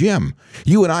going to the gym.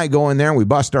 You and I go in there and we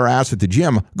bust our ass at the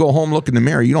gym, go home, look in the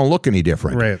mirror. You don't look any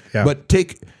different. Right. Yeah. But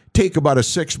take about a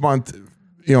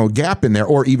 6-month, gap in there,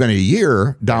 or even a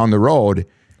year down the road,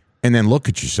 and then look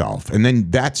at yourself. And then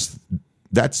that's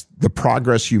the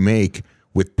progress you make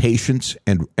with patience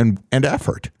and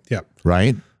effort. Yep.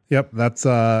 Right. Yep.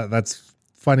 That's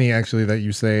funny actually that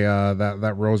you say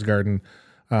that rose garden.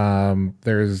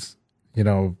 There's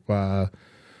in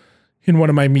one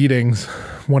of my meetings,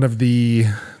 one of the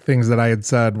things that I had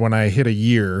said when I hit a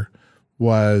year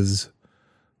was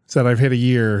I've hit a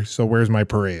year, so where's my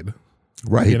parade?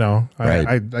 Right.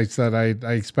 I said I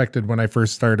expected when I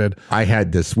first started. I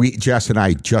had this. Jess and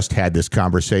I just had this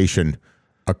conversation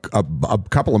a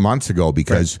couple of months ago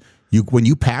because when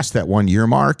you pass that 1 year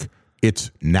mark,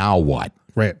 it's now what?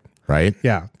 Right. Right.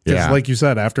 Yeah. Just like you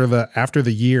said, after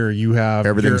the year, you have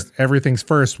everything's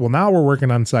first. Well, now we're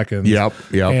working on seconds. Yep.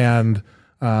 And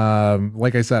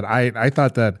like I said, I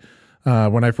thought that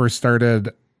when I first started,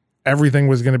 everything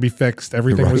was going to be fixed.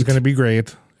 Everything was going to be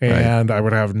great. And I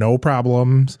would have no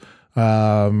problems. We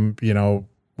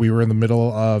were in the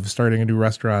middle of starting a new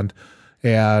restaurant,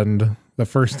 and the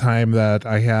first time that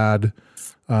I had,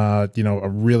 a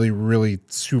really, really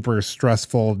super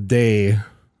stressful day,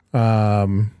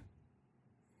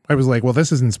 I I was like, well,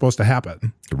 this isn't supposed to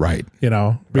happen. Right.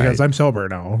 Because I'm sober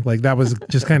now. Like that was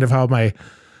just kind of how my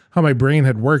brain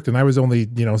had worked. And I was only,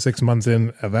 6 months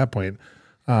in at that point.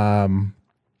 But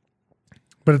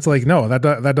it's like, no,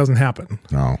 that doesn't happen.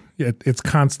 No. It's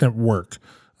constant work.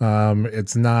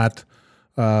 It's not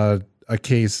a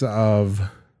case of,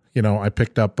 I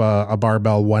picked up a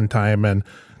barbell one time and,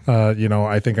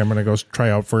 I think I'm going to go try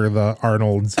out for the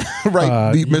Arnold's.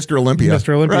 Right. Mr. Olympia.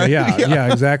 Mr. Olympia. Right?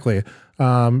 Yeah, exactly.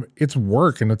 It's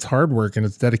work and it's hard work and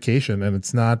it's dedication and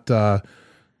it's not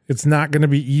going to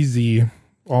be easy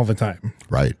all the time.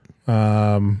 Right.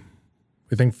 I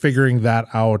think figuring that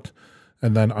out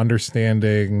and then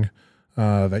understanding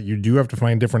that you do have to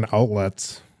find different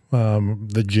outlets,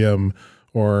 the gym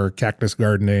or cactus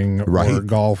gardening or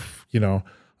golf,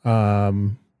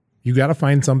 you got to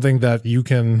find something that you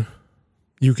can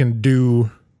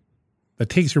do that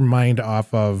takes your mind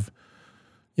off of,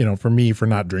 for me, for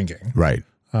not drinking. Right.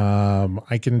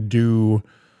 I can do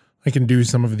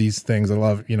some of these things. I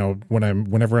love,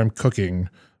 whenever I'm cooking,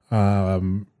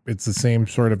 it's the same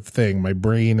sort of thing. My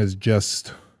brain is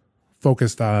just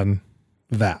focused on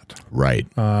that. Right.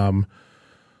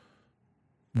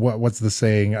 What's the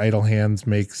saying? Idle hands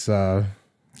makes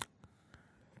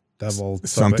devil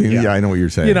something. Yeah, I know what you're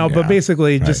saying. But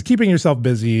basically just keeping yourself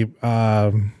busy,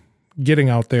 getting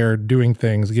out there, doing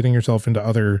things, getting yourself into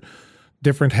other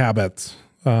different habits,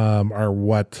 are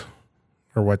what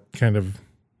kind of,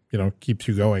 keeps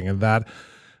you going. And that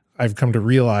I've come to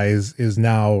realize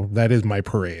that is my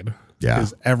parade. Yeah.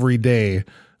 Is every day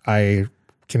I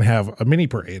can have a mini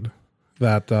parade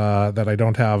that I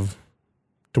don't have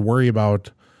to worry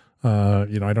about. I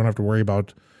don't have to worry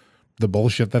about the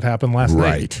bullshit that happened last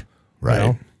night.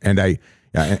 Right. And I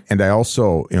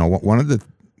also, one of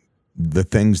the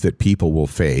things that people will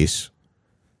face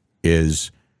is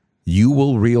you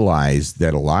will realize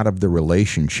that a lot of the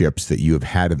relationships that you have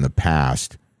had in the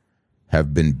past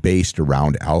have been based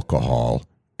around alcohol,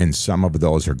 and some of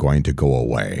those are going to go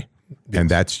away. Yes. And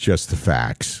that's just the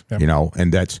facts,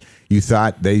 and that's, you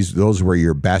thought those were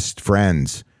your best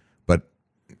friends, but,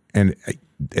 and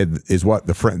it is what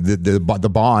the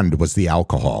bond was the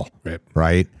alcohol,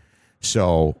 right?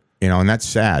 So, and that's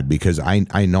sad because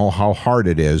I know how hard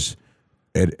it is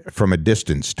from a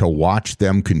distance to watch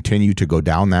them continue to go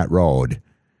down that road.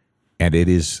 And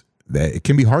it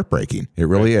can be heartbreaking. It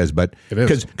really is. But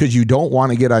because you don't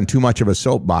want to get on too much of a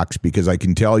soapbox, because I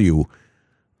can tell you,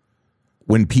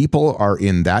 when people are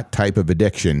in that type of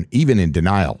addiction, even in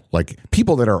denial, like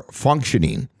people that are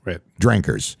functioning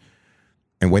drinkers,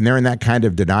 and when they're in that kind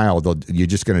of denial, you're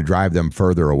just going to drive them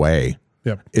further away.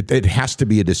 Yep. It has to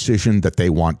be a decision that they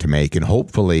want to make, and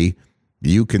hopefully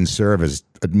you can serve as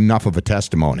enough of a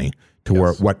testimony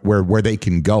to where they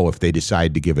can go if they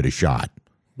decide to give it a shot.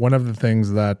 One of the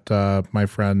things that my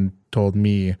friend told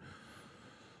me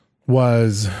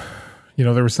was,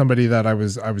 there was somebody that I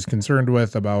was concerned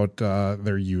with about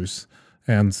their use,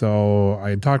 and so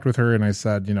I had talked with her and I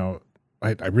said,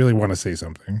 I really want to say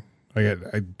something.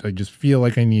 I just feel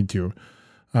like I need to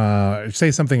say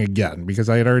something again, because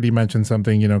I had already mentioned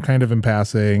something, kind of in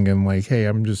passing, and like, hey,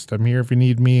 I'm here if you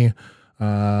need me.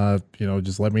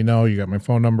 Just let me know. You got my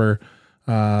phone number.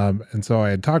 And so I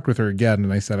had talked with her again,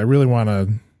 and I said, I really want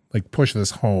to push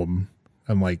this home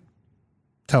and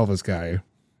tell this guy,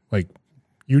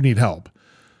 you need help.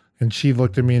 And she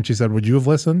looked at me and she said, would you have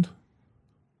listened?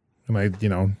 And I,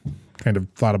 kind of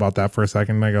thought about that for a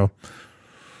second, and I go,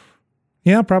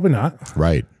 yeah, probably not.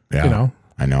 Right. Yeah.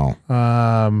 I know.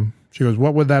 She goes,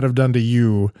 what would that have done to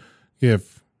you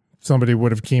if somebody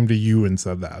would have came to you and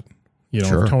said that?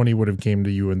 If Tony would have came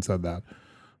to you and said that.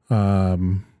 I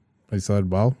said,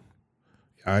 well,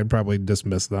 I'd probably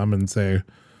dismiss them and say,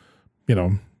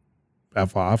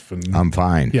 F off. And I'm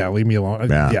fine. Yeah, leave me alone.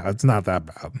 Yeah, it's not that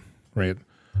bad. Right.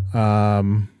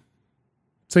 So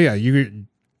yeah,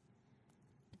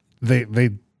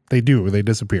 they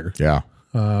disappear. Yeah.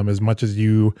 As much as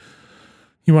you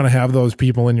want to have those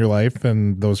people in your life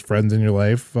and those friends in your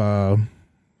life, they're,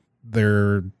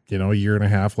 a year and a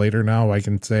half later now, I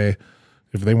can say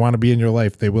if they want to be in your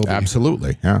life, they will be.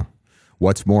 Absolutely. Yeah.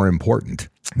 What's more important?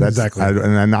 That's, exactly.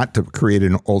 And not to create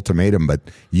an ultimatum, but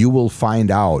you will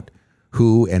find out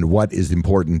who and what is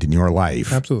important in your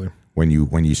life. Absolutely. When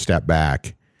you step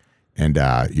back and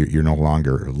you're no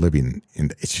longer living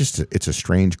in, it's a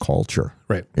strange culture.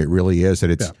 Right. It really is.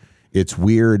 And it's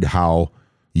weird how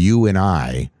you and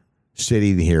I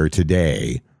sitting here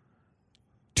today,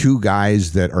 two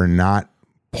guys that are not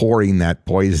pouring that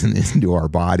poison into our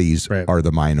bodies are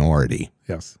the minority.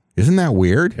 Yes. Isn't that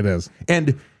weird? It is.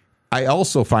 And I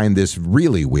also find this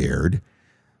really weird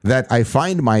that I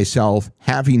find myself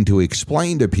having to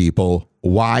explain to people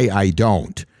why I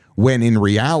don't. When in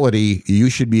reality, you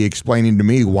should be explaining to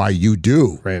me why you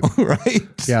do. Right. Right?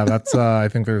 Yeah, that's I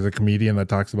think there's a comedian that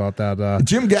talks about that.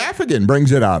 Jim Gaffigan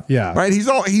brings it up. Yeah. Right?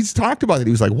 He's talked about it.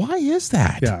 He was like, why is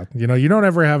that? Yeah. You know, you don't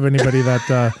ever have anybody that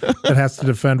that has to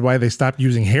defend why they stopped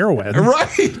using heroin.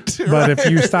 Right. But if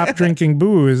you stop drinking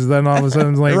booze, then all of a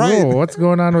sudden it's like, Right. whoa, what's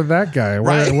going on with that guy?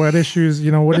 Right. What issues,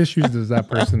 what issues does that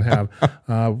person have?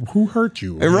 Who hurt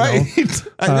you? Right.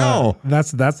 I know.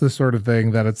 That's the sort of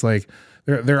thing that it's like,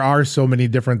 there are so many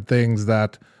different things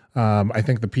that I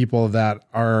think the people that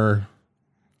are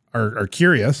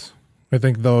curious, I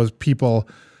think those people,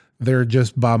 they're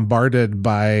just bombarded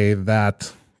by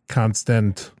that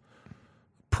constant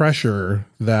pressure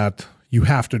that you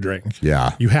have to drink.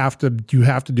 Yeah. You have to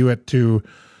do it to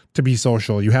be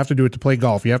social. You have to do it to play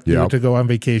golf. You have to do it to go on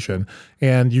vacation.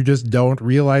 And you just don't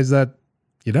realize that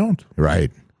you don't.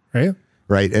 Right. Right?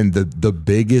 Right. And the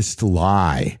biggest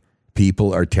lie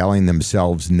people are telling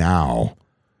themselves now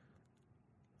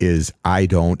is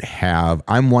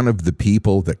I'm one of the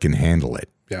people that can handle it.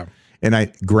 Yeah.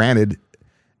 And granted,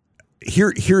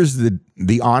 here's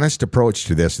the honest approach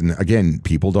to this. And again,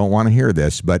 people don't want to hear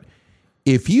this, but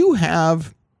if you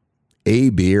have a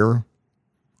beer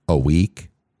a week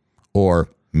or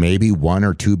maybe 1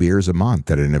 or 2 beers a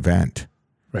month at an event,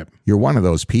 Right. you're one of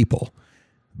those people.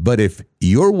 But if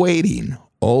you're waiting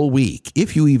all week,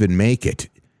 if you even make it,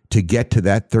 to get to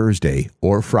that Thursday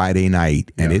or Friday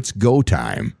night and it's go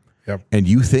time, and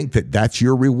you think that that's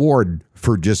your reward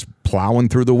for just plowing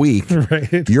through the week,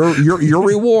 Right. your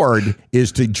reward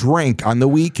is to drink on the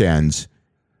weekends,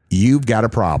 you've got a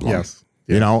problem. Yes.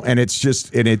 And it's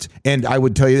just, and I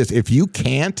would tell you this, if you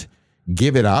can't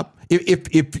give it up,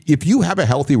 if you have a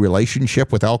healthy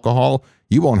relationship with alcohol,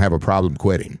 you won't have a problem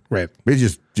quitting. Right. You're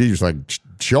just like,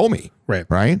 show me. Right.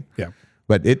 Right. Yeah.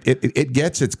 But it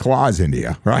gets its claws into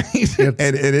you, right? And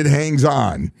it hangs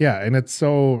on. Yeah, and it's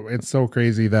so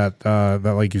crazy that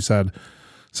that, like you said,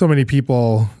 so many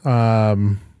people. How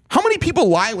many people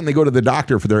lie when they go to the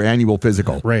doctor for their annual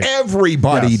physical? Right.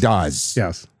 Everybody does.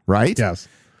 Yes. Right. Yes.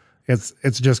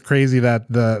 It's just crazy that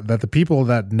the people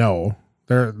that know,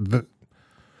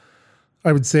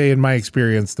 I would say in my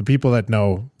experience, the people that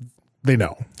know, they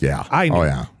know. Yeah. I knew. Oh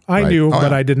yeah. I knew,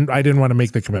 but yeah. I didn't want to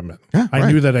make the commitment. Yeah, I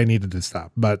knew that I needed to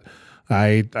stop, but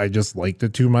I just liked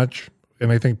it too much. And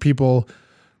I think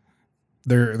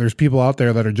there's people out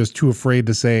there that are just too afraid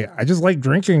to say, I just like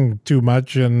drinking too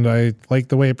much and I like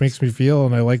the way it makes me feel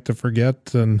and I like to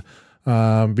forget. And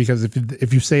because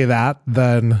if you say that,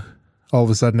 then all of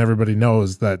a sudden everybody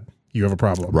knows that you have a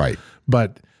problem. Right.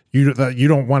 But you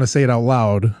don't want to say it out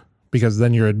loud because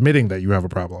then you're admitting that you have a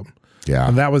problem. Yeah.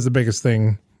 And that was the biggest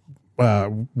thing.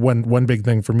 One big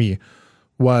thing for me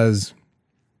was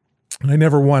I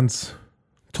never once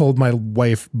told my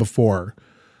wife before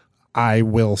I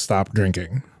will stop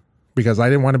drinking because I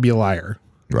didn't want to be a liar.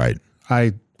 Right.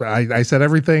 I said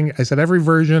everything. I said every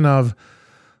version of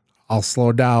I'll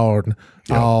slow down.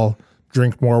 Yep. I'll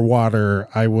drink more water.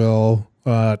 I will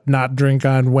not drink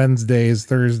on Wednesdays,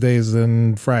 Thursdays,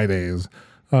 and Fridays.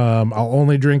 I'll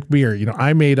only drink beer.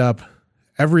 I made up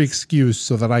every excuse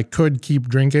so that I could keep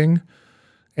drinking.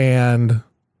 And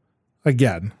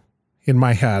again, in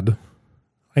my head,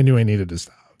 I knew I needed to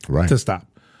stop. Right. To stop.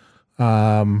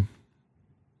 The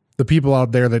people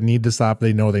out there that need to stop,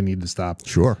 they know they need to stop.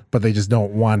 Sure. But they just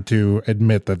don't want to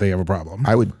admit that they have a problem.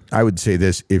 I would say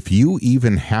this, if you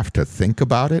even have to think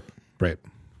about it, Right.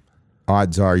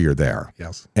 odds are you're there.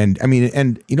 Yes. And I mean,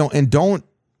 and don't,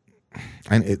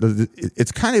 and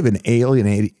it's kind of an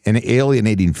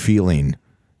alienating feeling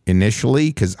initially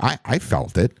because I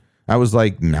felt it. I was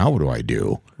like, now what do I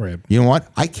do? Right. You know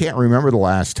what? I can't remember the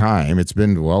last time. It's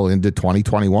been into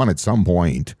 2021 at some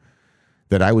point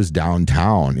that I was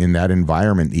downtown in that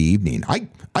environment in the evening.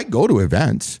 I go to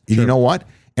events. Sure. You know what?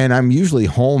 And I'm usually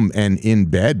home and in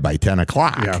bed by 10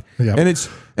 o'clock. Yeah. Yep.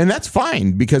 And that's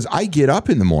fine because I get up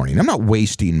in the morning. I'm not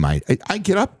wasting I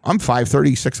get up, I'm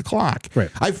 5:30, 6 o'clock. Right.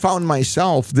 I found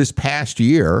myself this past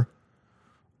year,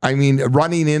 running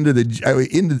I'm in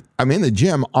the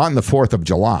gym on the 4th of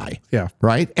July. Yeah.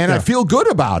 Right. And I feel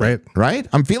good about it. Right.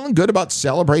 I'm feeling good about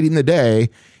celebrating the day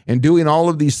and doing all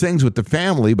of these things with the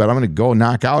family, but I'm going to go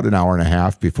knock out an hour and a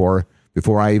half before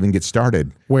I even get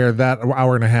started. Where that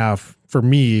hour and a half for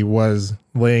me was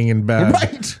laying in bed,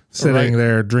 sitting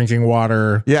there, drinking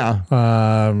water,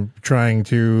 trying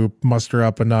to muster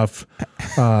up enough,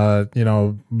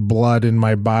 blood in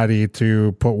my body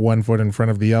to put one foot in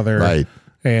front of the other. Right.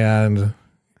 And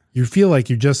you feel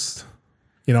like you just,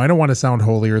 I don't want to sound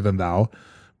holier than thou,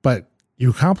 but you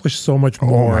accomplish so much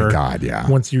more. Oh my God, yeah.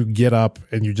 Once you get up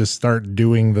and you just start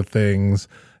doing the things,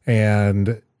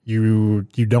 and you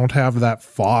don't have that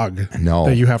fog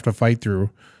that you have to fight through.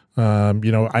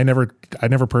 I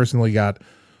never personally got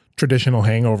traditional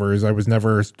hangovers. I was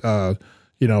never,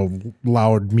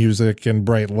 loud music and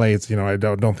bright lights. I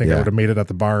don't think I would have made it at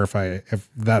the bar if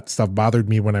that stuff bothered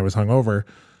me when I was hungover.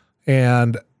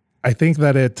 And I think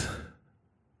that it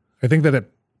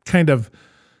kind of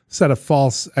set a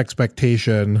false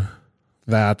expectation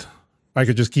that I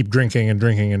could just keep drinking and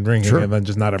drinking and drinking and then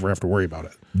just not ever have to worry about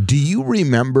it. Do you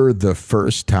remember the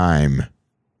first time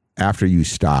after you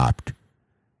stopped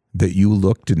that you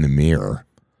looked in the mirror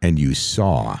and you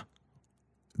saw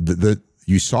the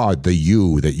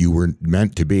you that you were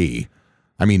meant to be?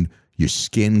 I mean, your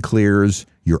skin clears,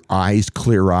 your eyes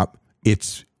clear up.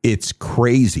 It's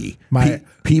crazy.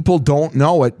 People don't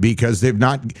know it because they've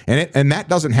not, and that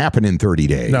doesn't happen in 30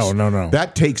 days. No.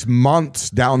 That takes months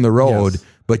down the road,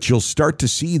 but you'll start to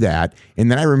see that.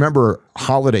 And then I remember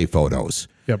holiday photos.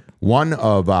 Yep. One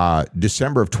of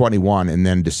December of 21 and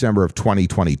then December of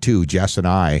 2022, Jess and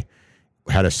I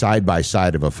had a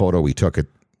side-by-side of a photo we took at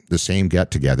the same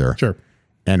get-together. Sure.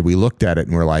 And we looked at it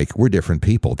and we're like, we're different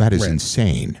people. That is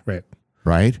insane. Right.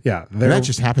 Right? Yeah. And that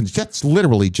just happens. That's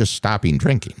literally just stopping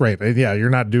drinking. Right. Yeah. You're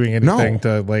not doing anything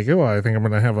to like, I think I'm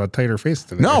going to have a tighter face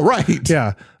today. No, right.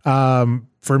 Yeah.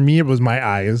 For me, it was my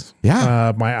eyes.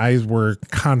 Yeah. My eyes were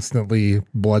constantly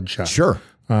bloodshot. Sure.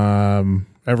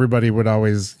 Everybody would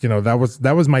always,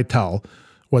 that was my tell,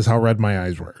 was how red my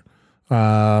eyes were.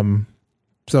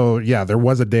 So yeah, there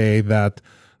was a day that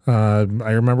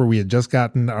I remember we had just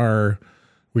gotten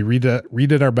we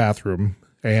redid our bathroom,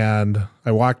 and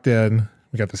I walked in.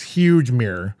 We got this huge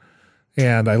mirror,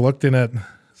 and I looked in it.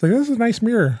 It's like, this is a nice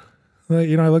mirror. I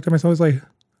looked at myself. I was like,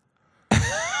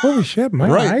 holy shit, my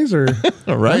eyes are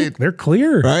right. They're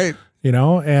clear, Right.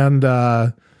 And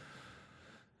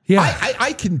yeah,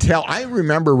 I can tell. I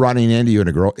remember running into you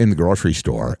in the grocery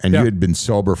store, and you had been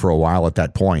sober for a while at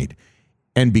that point.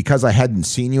 And because I hadn't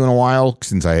seen you in a while,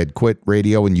 since I had quit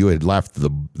radio and you had left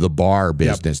the bar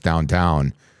business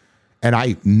downtown, and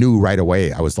I knew right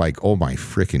away, I was like, oh my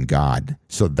freaking God.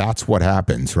 So that's what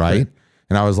happens, right?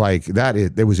 And I was like,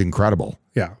 it was incredible.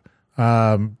 Yeah.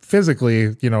 Physically,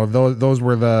 those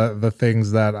were the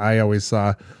things that I always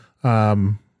saw.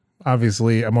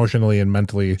 Obviously, emotionally and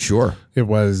mentally. Sure. It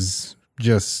was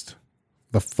just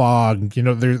the fog.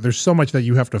 There's so much that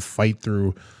you have to fight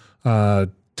through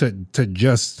to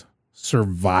just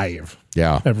survive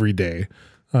every day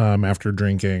after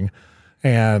drinking,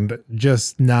 and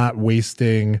just not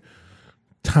wasting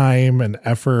time and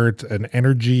effort and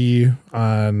energy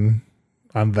on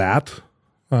that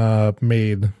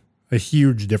made a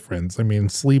huge difference. I mean,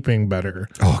 sleeping better.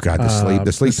 Oh God,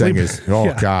 the sleep thing is,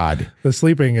 God. The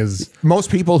sleeping is, most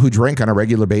people who drink on a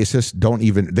regular basis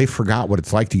they forgot what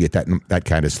it's like to get that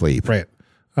kind of sleep. Right.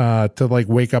 To like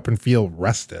wake up and feel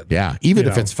rested. Yeah. Even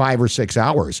if it's 5 or 6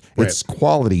 hours, it's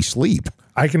quality sleep.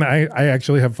 I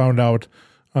actually have found out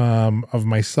of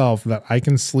myself that I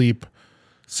can sleep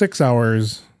 6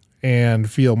 hours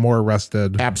and feel more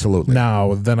rested absolutely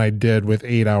now than I did with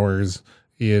 8 hours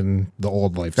in the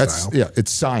old lifestyle.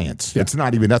 It's science. That's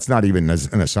not even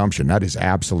an assumption. That is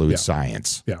absolute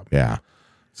science. Yeah.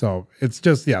 So it's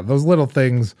just, those little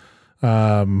things.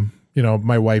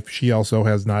 My wife, she also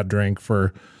has not drank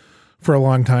for a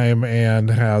long time and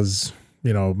has,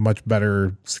 much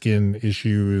better skin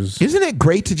issues. Isn't it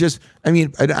great to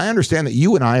I understand that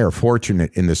you and I are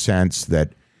fortunate in the sense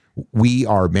that we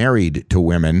are married to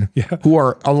women who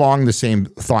are along the same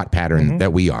thought pattern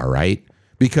that we are, right?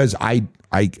 Because I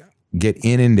get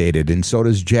inundated, and so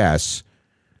does Jess.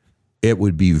 It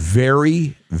would be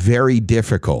very, very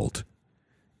difficult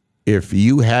if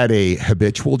you had a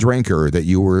habitual drinker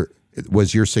that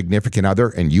was your significant other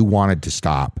and you wanted to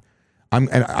stop. And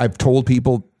I've told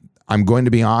people, I'm going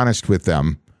to be honest with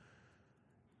them.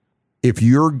 If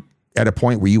you're at a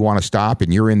point where you want to stop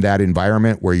and you're in that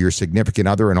environment where your significant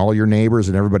other and all your neighbors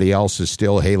and everybody else is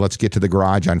still, hey, let's get to the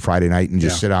garage on Friday night and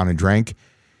just sit down and drink,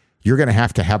 you're going to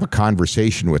have a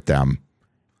conversation with them,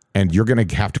 and you're going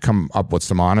to have to come up with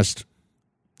some honest,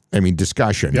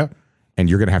 discussion. Yeah. And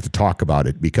you're going to have to talk about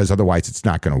it, because otherwise it's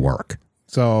not going to work.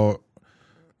 So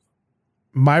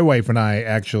my wife and I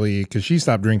actually, because she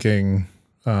stopped drinking,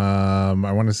 I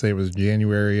want to say it was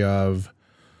January of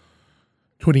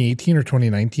 2018 or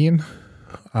 2019.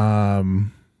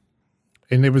 And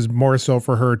it was more so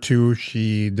for her too.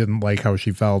 She didn't like how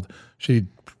she felt. She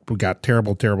got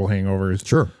terrible, terrible hangovers.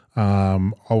 Sure.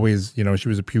 Always, she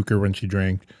was a puker when she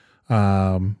drank.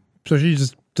 So she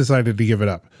just decided to give it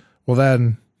up. Well,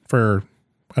 then for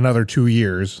another 2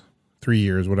 years, 3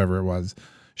 years, whatever it was,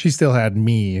 she still had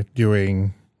me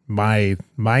doing my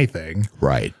thing.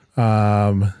 Right.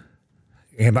 And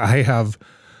I have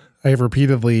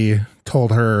repeatedly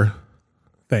told her,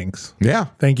 thanks. Yeah.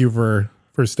 Thank you for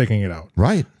sticking it out.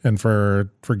 Right. And for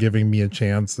giving me a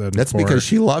chance. And that's because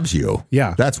she loves you.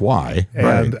 Yeah. That's why.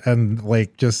 And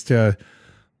like, just,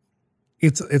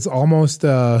 it's almost,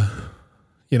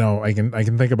 you know, I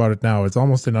can think about it now. It's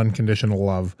almost an unconditional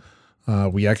love.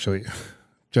 We actually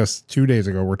just 2 days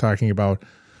ago, we're talking about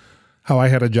how I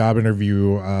had a job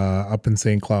interview, up in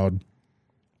St. Cloud,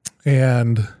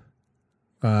 and,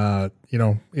 you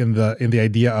know, in the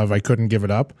idea of I couldn't give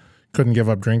up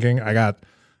drinking. I got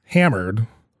hammered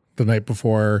the night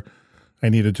before I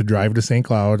needed to drive to St.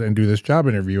 Cloud and do this job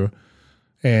interview.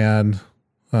 And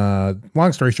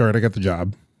long story short, I got the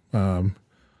job.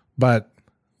 But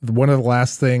one of the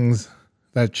last things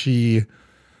that she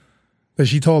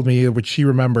told me, which she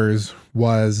remembers,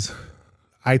 was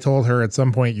I told her at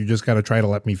some point, you just got to try to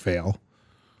let me fail.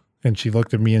 And she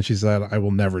looked at me and she said, I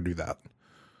will never do that.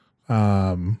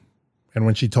 And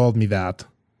when she told me that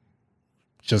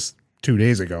just 2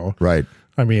 days ago, right.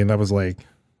 I mean, that was like,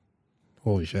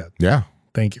 holy shit. Yeah.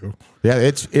 Thank you.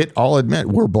 Yeah. I'll admit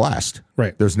we're blessed.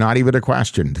 Right. There's not even a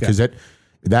question, because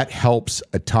that helps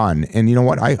a ton. And you know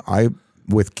what? I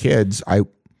with kids,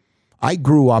 I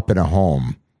grew up in a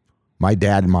home. My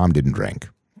dad and mom didn't drink,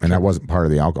 and that wasn't part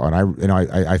of the alcohol. And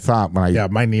I thought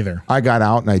when mine neither. I got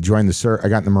out and I joined I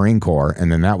got in the Marine Corps,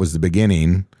 and then that was the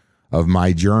beginning of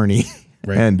my journey,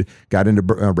 right. And got into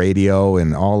radio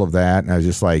and all of that. And I was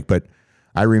just like, but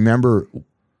I remember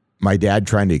my dad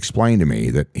trying to explain to me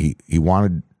that he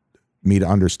wanted me to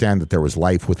understand that there was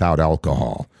life without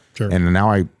alcohol. Sure. And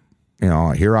now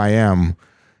here I am,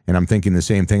 and I'm thinking the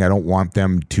same thing. I don't want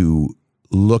them to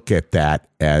look at that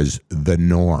as the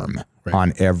norm, right,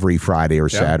 on every Friday or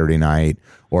Saturday night,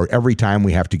 or every time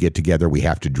we have to get together, we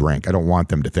have to drink. I don't want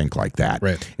them to think like that.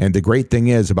 Right. And the great thing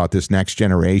is about this next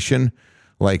generation,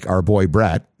 like our boy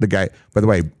Brett, the guy, by the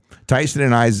way, Tyson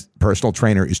and I's personal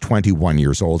trainer is 21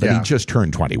 years old, and he just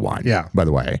turned 21, by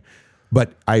the way.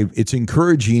 But it's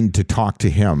encouraging to talk to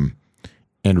him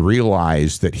and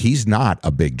realize that he's not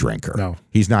a big drinker. No.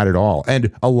 He's not at all.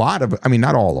 And a lot of,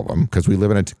 not all of them, because we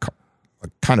live in a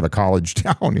kind of a college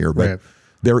town here, but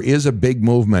there is a big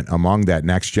movement among that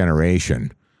next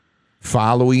generation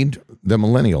following the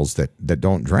millennials that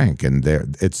don't drink. And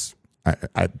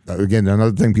again,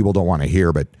 another thing people don't want to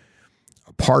hear, but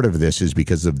part of this is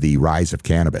because of the rise of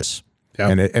cannabis.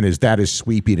 Yep. And as that is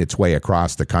sweeping its way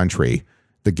across the country,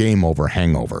 the game over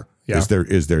hangover is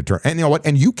their turn. And you know what?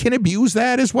 And you can abuse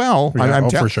that as well. Yeah,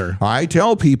 for sure. I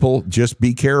tell people, just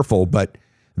be careful, but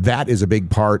that is a big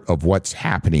part of what's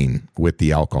happening with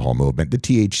the alcohol movement. The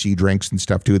THC drinks and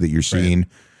stuff too that you're seeing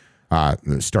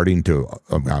starting to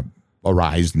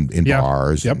arise in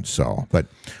bars. Yep. And so, but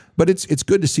it's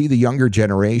good to see the younger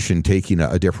generation taking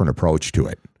a different approach to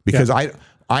it, because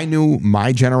I knew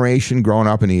my generation growing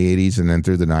up in the 80s and then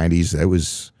through the 90s,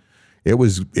 it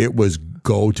was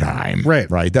go time.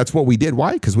 Right. That's what we did.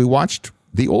 Why? Because we watched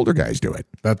the older guys do it.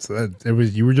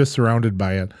 You were just surrounded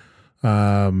by it.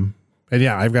 And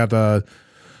I've got a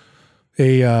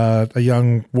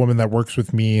young woman that works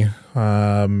with me,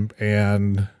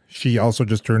 and she also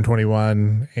just turned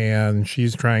 21, and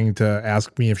she's trying to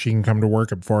ask me if she can come to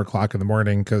work at 4:00 in the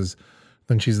morning, because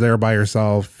then she's there by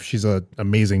herself. She's an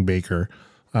amazing baker.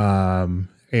 And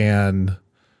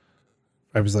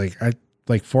I was like,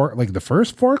 the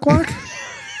first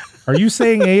 4:00? Are you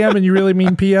saying AM and you really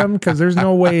mean PM? Because there's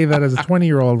no way that as a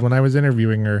 20-year-old, when I was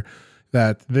interviewing her,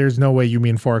 that there's no way you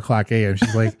mean 4:00 AM.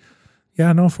 She's like,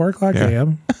 yeah, no, 4:00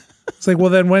 AM. It's like, well,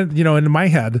 then when, in my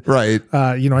head, right.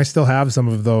 I still have some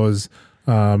of those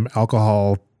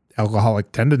alcoholic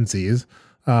tendencies.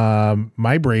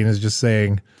 My brain is just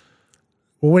saying,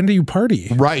 well, when do you party?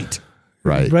 Right.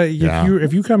 Right. But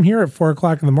if you come here at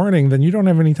 4:00 in the morning, then you don't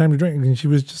have any time to drink. And she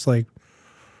was just like,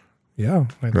 right.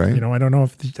 I don't know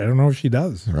if she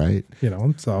does. Right.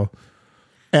 So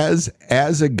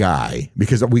as a guy,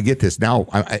 because we get this now,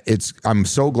 I'm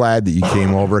so glad that you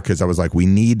came over, because I was like,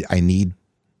 I need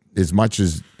as much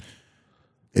as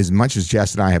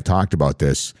Jess and I have talked about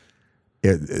this,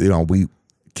 we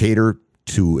cater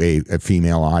to a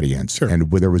female audience, sure. And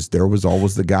there was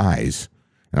always the guys.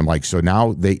 And I'm like, so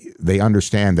now they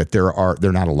understand that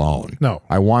they're not alone. No,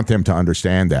 I want them to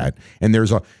understand that. And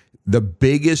there's one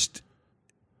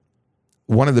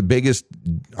of the biggest,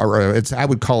 I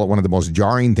would call it one of the most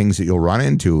jarring things that you'll run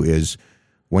into is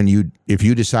if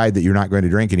you decide that you're not going to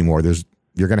drink anymore,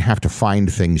 you're going to have to find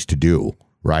things to do,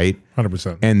 right?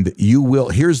 100%. And you will.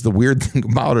 Here's the weird thing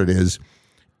about it is,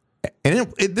 and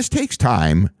this takes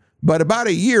time, But about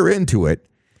a year into it,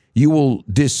 you will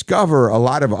discover a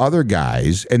lot of other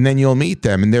guys, and then you'll meet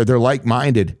them, and they're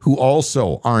like-minded who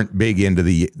also aren't big into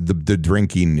the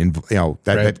drinking and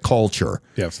that culture.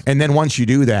 Yes. And then once you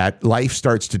do that, life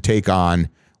starts to take on.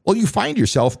 Well, you find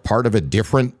yourself part of a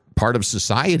different part of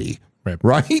society.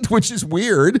 Right. Which is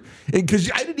weird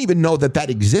because I didn't even know that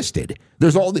existed.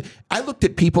 There's I looked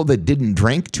at people that didn't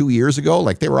drink 2 years ago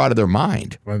like they were out of their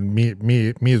mind. Well, me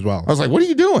as well. I was like, what are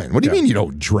you doing? What do you mean you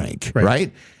don't drink?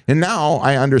 Right. And now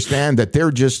I understand that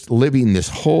they're just living this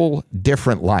whole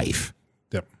different life.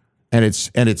 Yep. And it's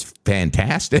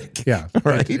fantastic. Yeah.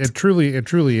 Right. It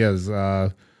truly is.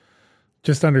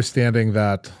 Just understanding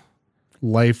that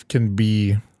life can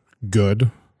be good.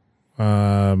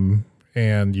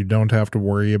 And you don't have to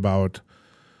worry about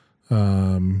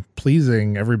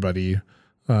pleasing everybody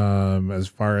as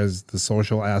far as the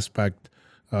social aspect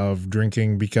of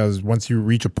drinking, because once you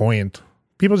reach a point,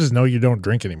 people just know you don't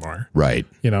drink anymore. Right.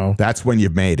 That's when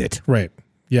you've made it. Right.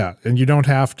 Yeah. And you don't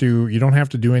have to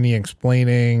do any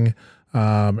explaining.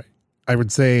 I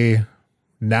would say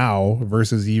now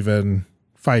versus even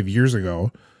 5 years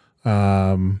ago,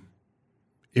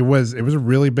 it was a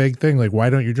really big thing. Like, why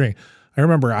don't you drink? I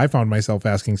remember I found myself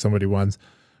asking somebody once,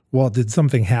 well, did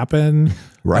something happen?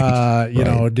 Right.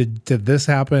 Did this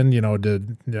happen?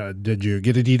 Did you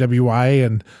get a DWI?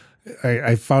 And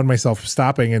I found myself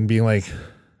stopping and being like,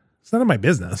 it's none of my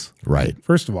business. Right.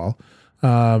 First of all.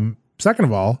 Second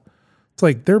of all, it's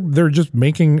like they're just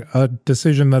making a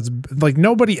decision that's like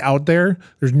nobody out there.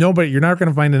 There's nobody. You're not going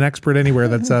to find an expert anywhere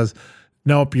that says,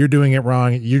 nope, you're doing it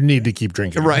wrong. You need to keep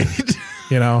drinking. Right.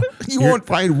 You won't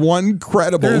find one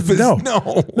credible.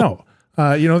 No.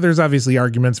 There's obviously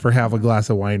arguments for have a glass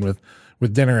of wine with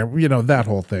dinner, that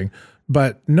whole thing.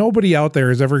 But nobody out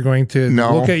there is ever going to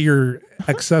look at your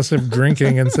excessive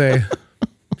drinking and say,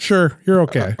 sure, you're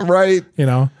okay. Right.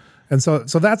 And so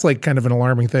that's like kind of an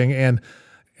alarming thing. And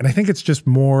I think it's just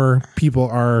more people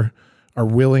are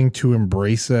willing to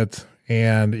embrace it.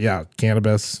 And yeah,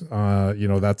 cannabis,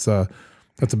 that's a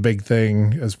big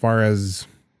thing as far as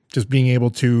just being able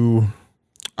to.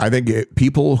 I think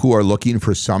people who are looking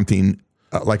for something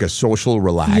like a social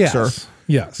relaxer.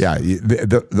 Yes. Yeah.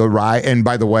 The rye. And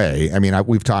by the way, I mean,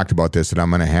 we've talked about this, and I'm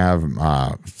going to have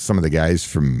some of the guys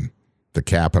from the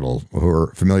Capitol who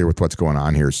are familiar with what's going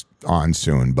on here on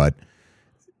soon. But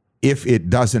if it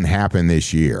doesn't happen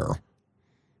this year,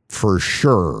 for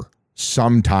sure,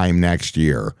 sometime next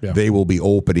year, they will be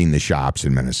opening the shops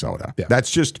in Minnesota. Yeah. That's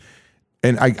just.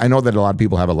 And I know that a lot of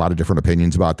people have a lot of different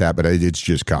opinions about that, but it's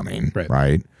just coming,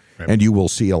 right? And you will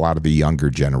see a lot of the younger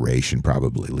generation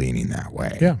probably leaning that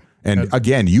way. Yeah. And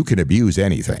again, you can abuse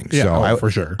anything. Yeah,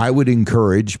 for sure. I would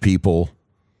encourage people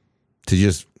to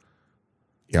just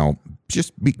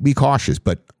be cautious.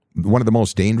 But one of the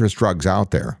most dangerous drugs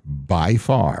out there by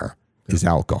far is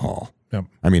alcohol. Yep.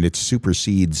 I mean, it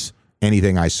supersedes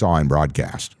anything I saw in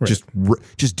broadcast. Right.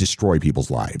 Just destroy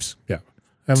people's lives. Yeah.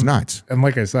 It's nuts. And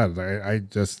like I said,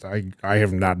 I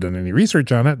have not done any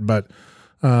research on it, but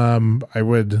I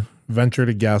would venture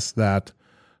to guess that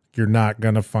you're not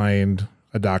going to find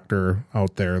a doctor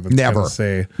out there that's going to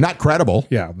say not credible.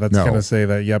 Yeah, that's going to say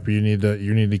that. Yep, you need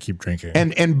to keep drinking.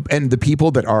 And the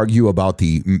people that argue about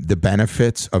the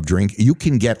benefits of drink, you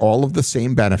can get all of the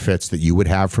same benefits that you would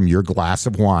have from your glass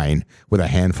of wine with a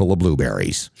handful of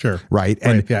blueberries. Sure, right?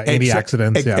 And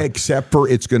antioxidants. Except for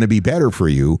it's going to be better for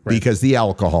you because the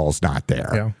alcohol's not there.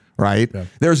 Yeah. Right. Yeah.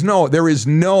 There is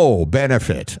no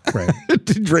benefit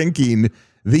to drinking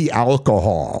the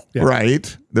alcohol. Yeah.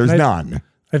 Right. There's none.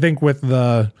 I think with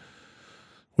the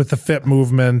fit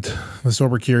movement, the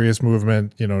sober curious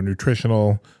movement,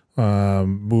 nutritional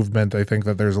movement, I think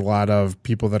that there's a lot of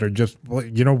people that are just,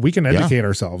 we can educate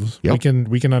ourselves. Yep.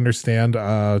 We can understand,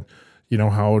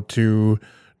 how to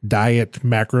diet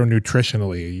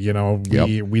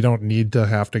macronutritionally. We don't need to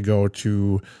have to go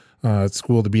to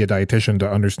school to be a dietitian to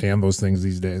understand those things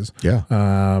these days. Yeah.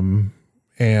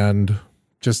 And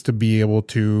just to be able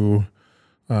to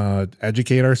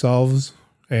educate ourselves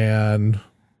and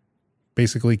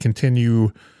basically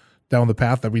continue down the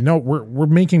path that we know we're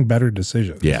making better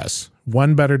decisions. Yes.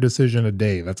 One better decision a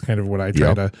day. That's kind of what I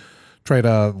try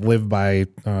to live by,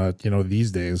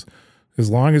 these days. As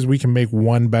long as we can make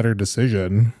one better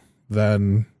decision,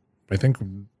 then I think,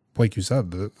 like you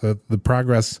said, the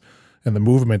progress and the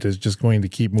movement is just going to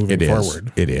keep moving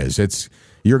forward. It is.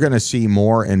 You're going to see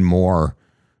more and more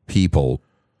people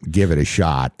give it a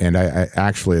shot. And I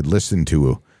actually had listened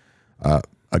to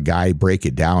a guy break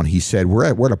it down. He said, we're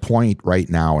at a point right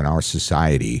now in our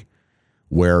society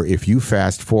where if you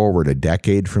fast forward a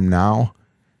decade from now,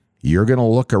 you're going to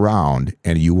look around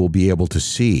and you will be able to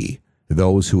see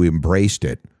those who embraced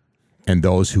it and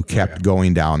those who kept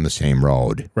going down the same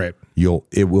road. Right.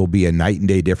 It will be a night and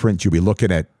day difference. You'll be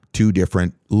looking at two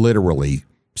different, literally,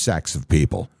 sects of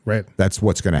people. Right. That's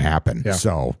what's going to happen. Yeah.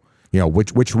 So,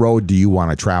 which road do you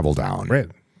want to travel down? Right.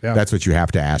 Yeah. That's what you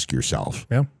have to ask yourself.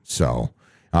 Yeah. So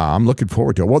I'm looking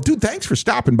forward to it. Well, dude, thanks for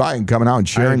stopping by and coming out and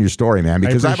sharing your story, man.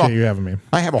 Because I appreciate you having me.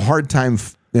 I have a hard time,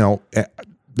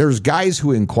 there's guys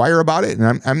who inquire about it,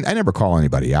 and I never call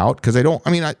anybody out because I don't.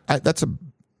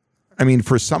 I mean,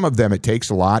 for some of them, it takes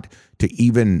a lot to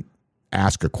even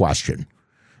ask a question,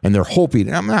 and they're hoping.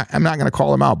 And I'm not going to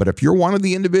call them out, but if you're one of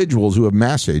the individuals who have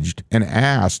messaged and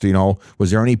asked,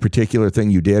 was there any particular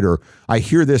thing you did? Or I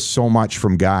hear this so much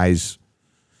from guys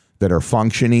that are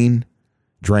functioning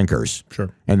drinkers, sure,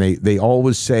 and they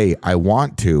always say, "I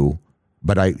want to."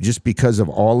 But I just because of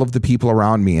all of the people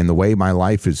around me and the way my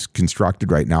life is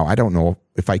constructed right now, I don't know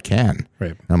if I can. Right.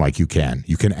 And I'm like, you can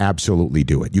absolutely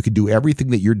do it. You can do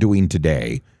everything that you're doing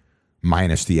today,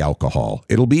 minus the alcohol.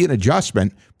 It'll be an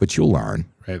adjustment, but you'll learn.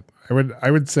 Right.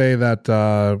 I would say that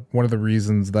one of the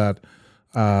reasons that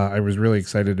I was really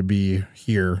excited to be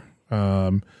here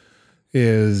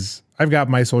is I've got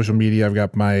my social media, I've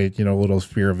got my little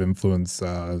sphere of influence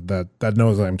that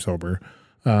knows I'm sober.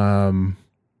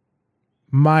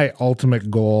 My ultimate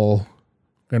goal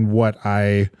and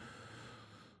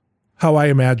how I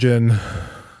imagine,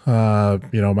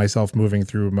 myself moving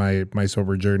through my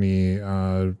sober journey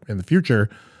in the future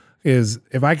is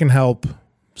if I can help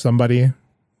somebody,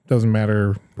 doesn't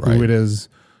matter who it is,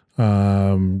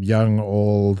 young,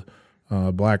 old,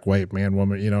 black, white, man,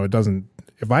 woman, it doesn't,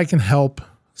 if I can help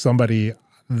somebody,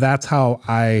 that's how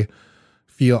I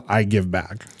feel I give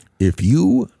back. If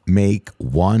you make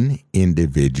one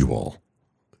individual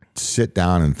sit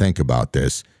down and think about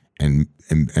this and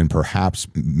perhaps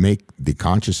make the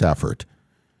conscious effort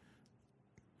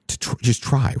to just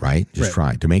try, right?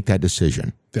 Try to make that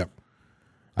decision. Yeah.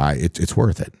 It's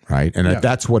worth it, right? And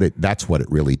that's what it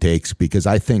really takes, because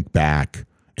I think back,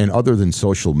 and other than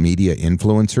social media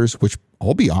influencers, which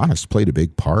I'll be honest, played a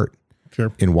big part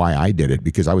in why I did it,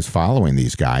 because I was following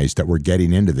these guys that were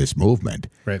getting into this movement.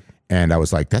 Right. And I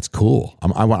was like, that's cool.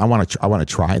 I want to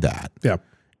try that. Yeah.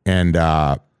 And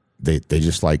they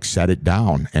just like set it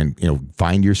down and,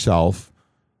 find yourself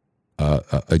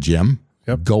a gym,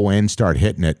 go in, start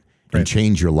hitting it, and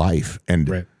change your life.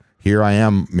 And here I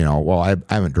am, I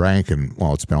haven't drank in,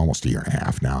 it's been almost a year and a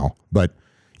half now, but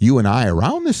you and I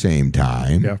around the same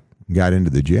time got into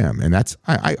the gym. And that's,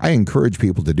 I encourage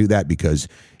people to do that because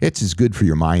it's as good for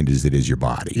your mind as it is your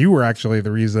body. You were actually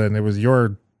the reason. It was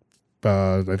your,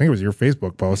 I think it was your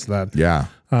Facebook post that. Yeah.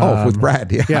 With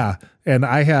Brad. Yeah. Yeah. And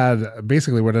I had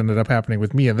basically what ended up happening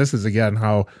with me. And this is again,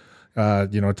 how,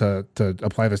 to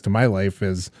apply this to my life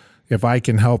is if I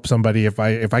can help somebody, if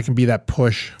I can be that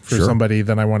push for somebody,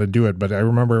 then I want to do it. But I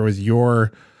remember it was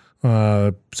your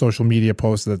social media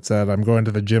post that said, I'm going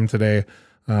to the gym today.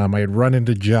 I had run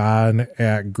into John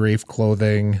at Grave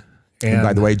Clothing. And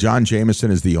by the way, John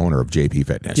Jameson is the owner of JP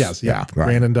Fitness. Yes. Yeah. Right.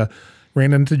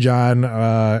 Ran into John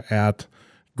at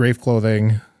Grave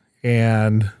Clothing,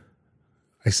 and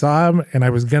I saw him, and I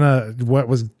was what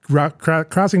was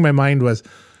crossing my mind was,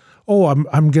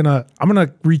 I'm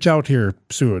gonna reach out here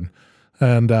soon,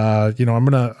 and I'm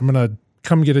gonna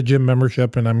come get a gym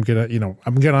membership, and I'm gonna.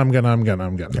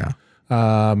 Yeah.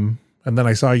 And then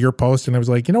I saw your post, and I was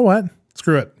like, you know what?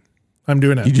 Screw it. I'm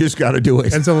doing it. You just got to do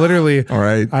it. And so literally, all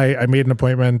right. I made an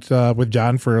appointment with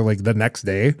John for like the next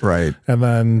day. Right. And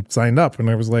then signed up, and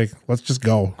I was like, let's just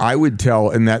go. I would tell,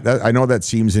 and that I know that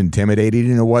seems intimidating,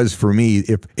 and it was for me.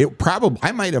 If it probably,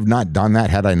 I might have not done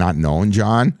that had I not known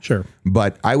John. Sure.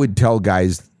 But I would tell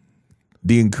guys,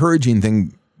 the encouraging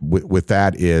thing with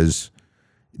that is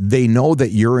they know that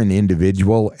you're an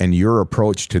individual and your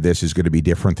approach to this is going to be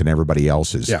different than everybody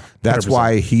else's. Yeah, 100%. That's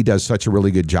why he does such a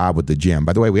really good job with the gym.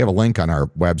 By the way, we have a link on our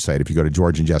website. If you go to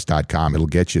georgeandjess.com, it'll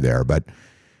get you there. But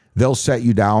they'll set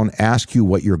you down, ask you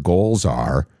what your goals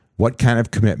are, what kind of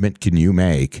commitment can you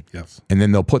make? Yes. And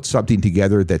then they'll put something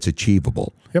together that's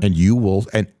achievable. Yep. And you will,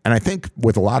 and I think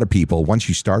with a lot of people, once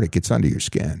you start, it gets under your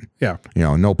skin. Yeah.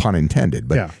 No pun intended,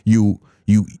 but you'll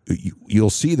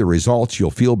see the results,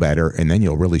 you'll feel better, and then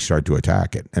you'll really start to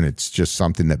attack it. And it's just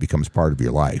something that becomes part of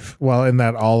your life. Well, in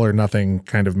that all or nothing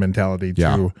kind of mentality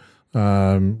too.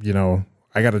 I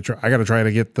got to try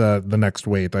to get the next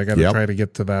weight. I got to try to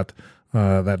get to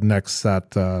that next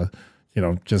set,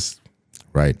 just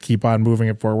keep on moving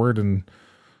it forward. And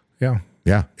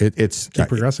it's keep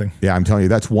progressing. Yeah. I'm telling you,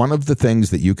 that's one of the things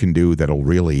that you can do that'll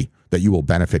really that you will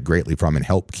benefit greatly from and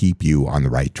help keep you on the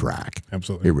right track.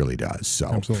 Absolutely. It really does. So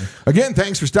Absolutely. again,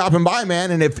 thanks for stopping by,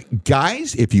 man. And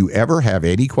if you ever have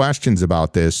any questions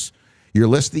about this, you're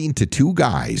listening to two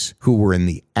guys who were in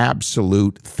the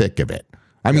absolute thick of it.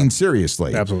 I mean,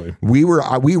 seriously. Absolutely.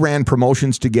 We ran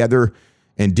promotions together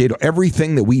and did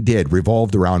everything that we did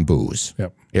revolved around booze.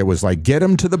 Yep. It was like, get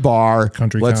them to the bar.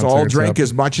 Country let's all concerts, drink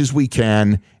as much as we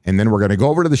can. And then we're going to go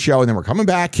over to the show. And then we're coming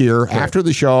back here after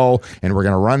the show. And we're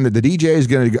going to run the DJ is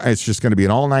going to, it's just going to be an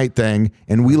all night thing.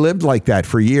 And we lived like that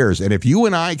for years. And if you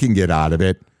and I can get out of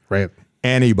it, Right.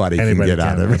 anybody can get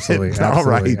out of it. Absolutely. All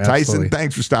right. Absolutely. Tyson,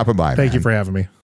 thanks for stopping by. Thank man. you for having me.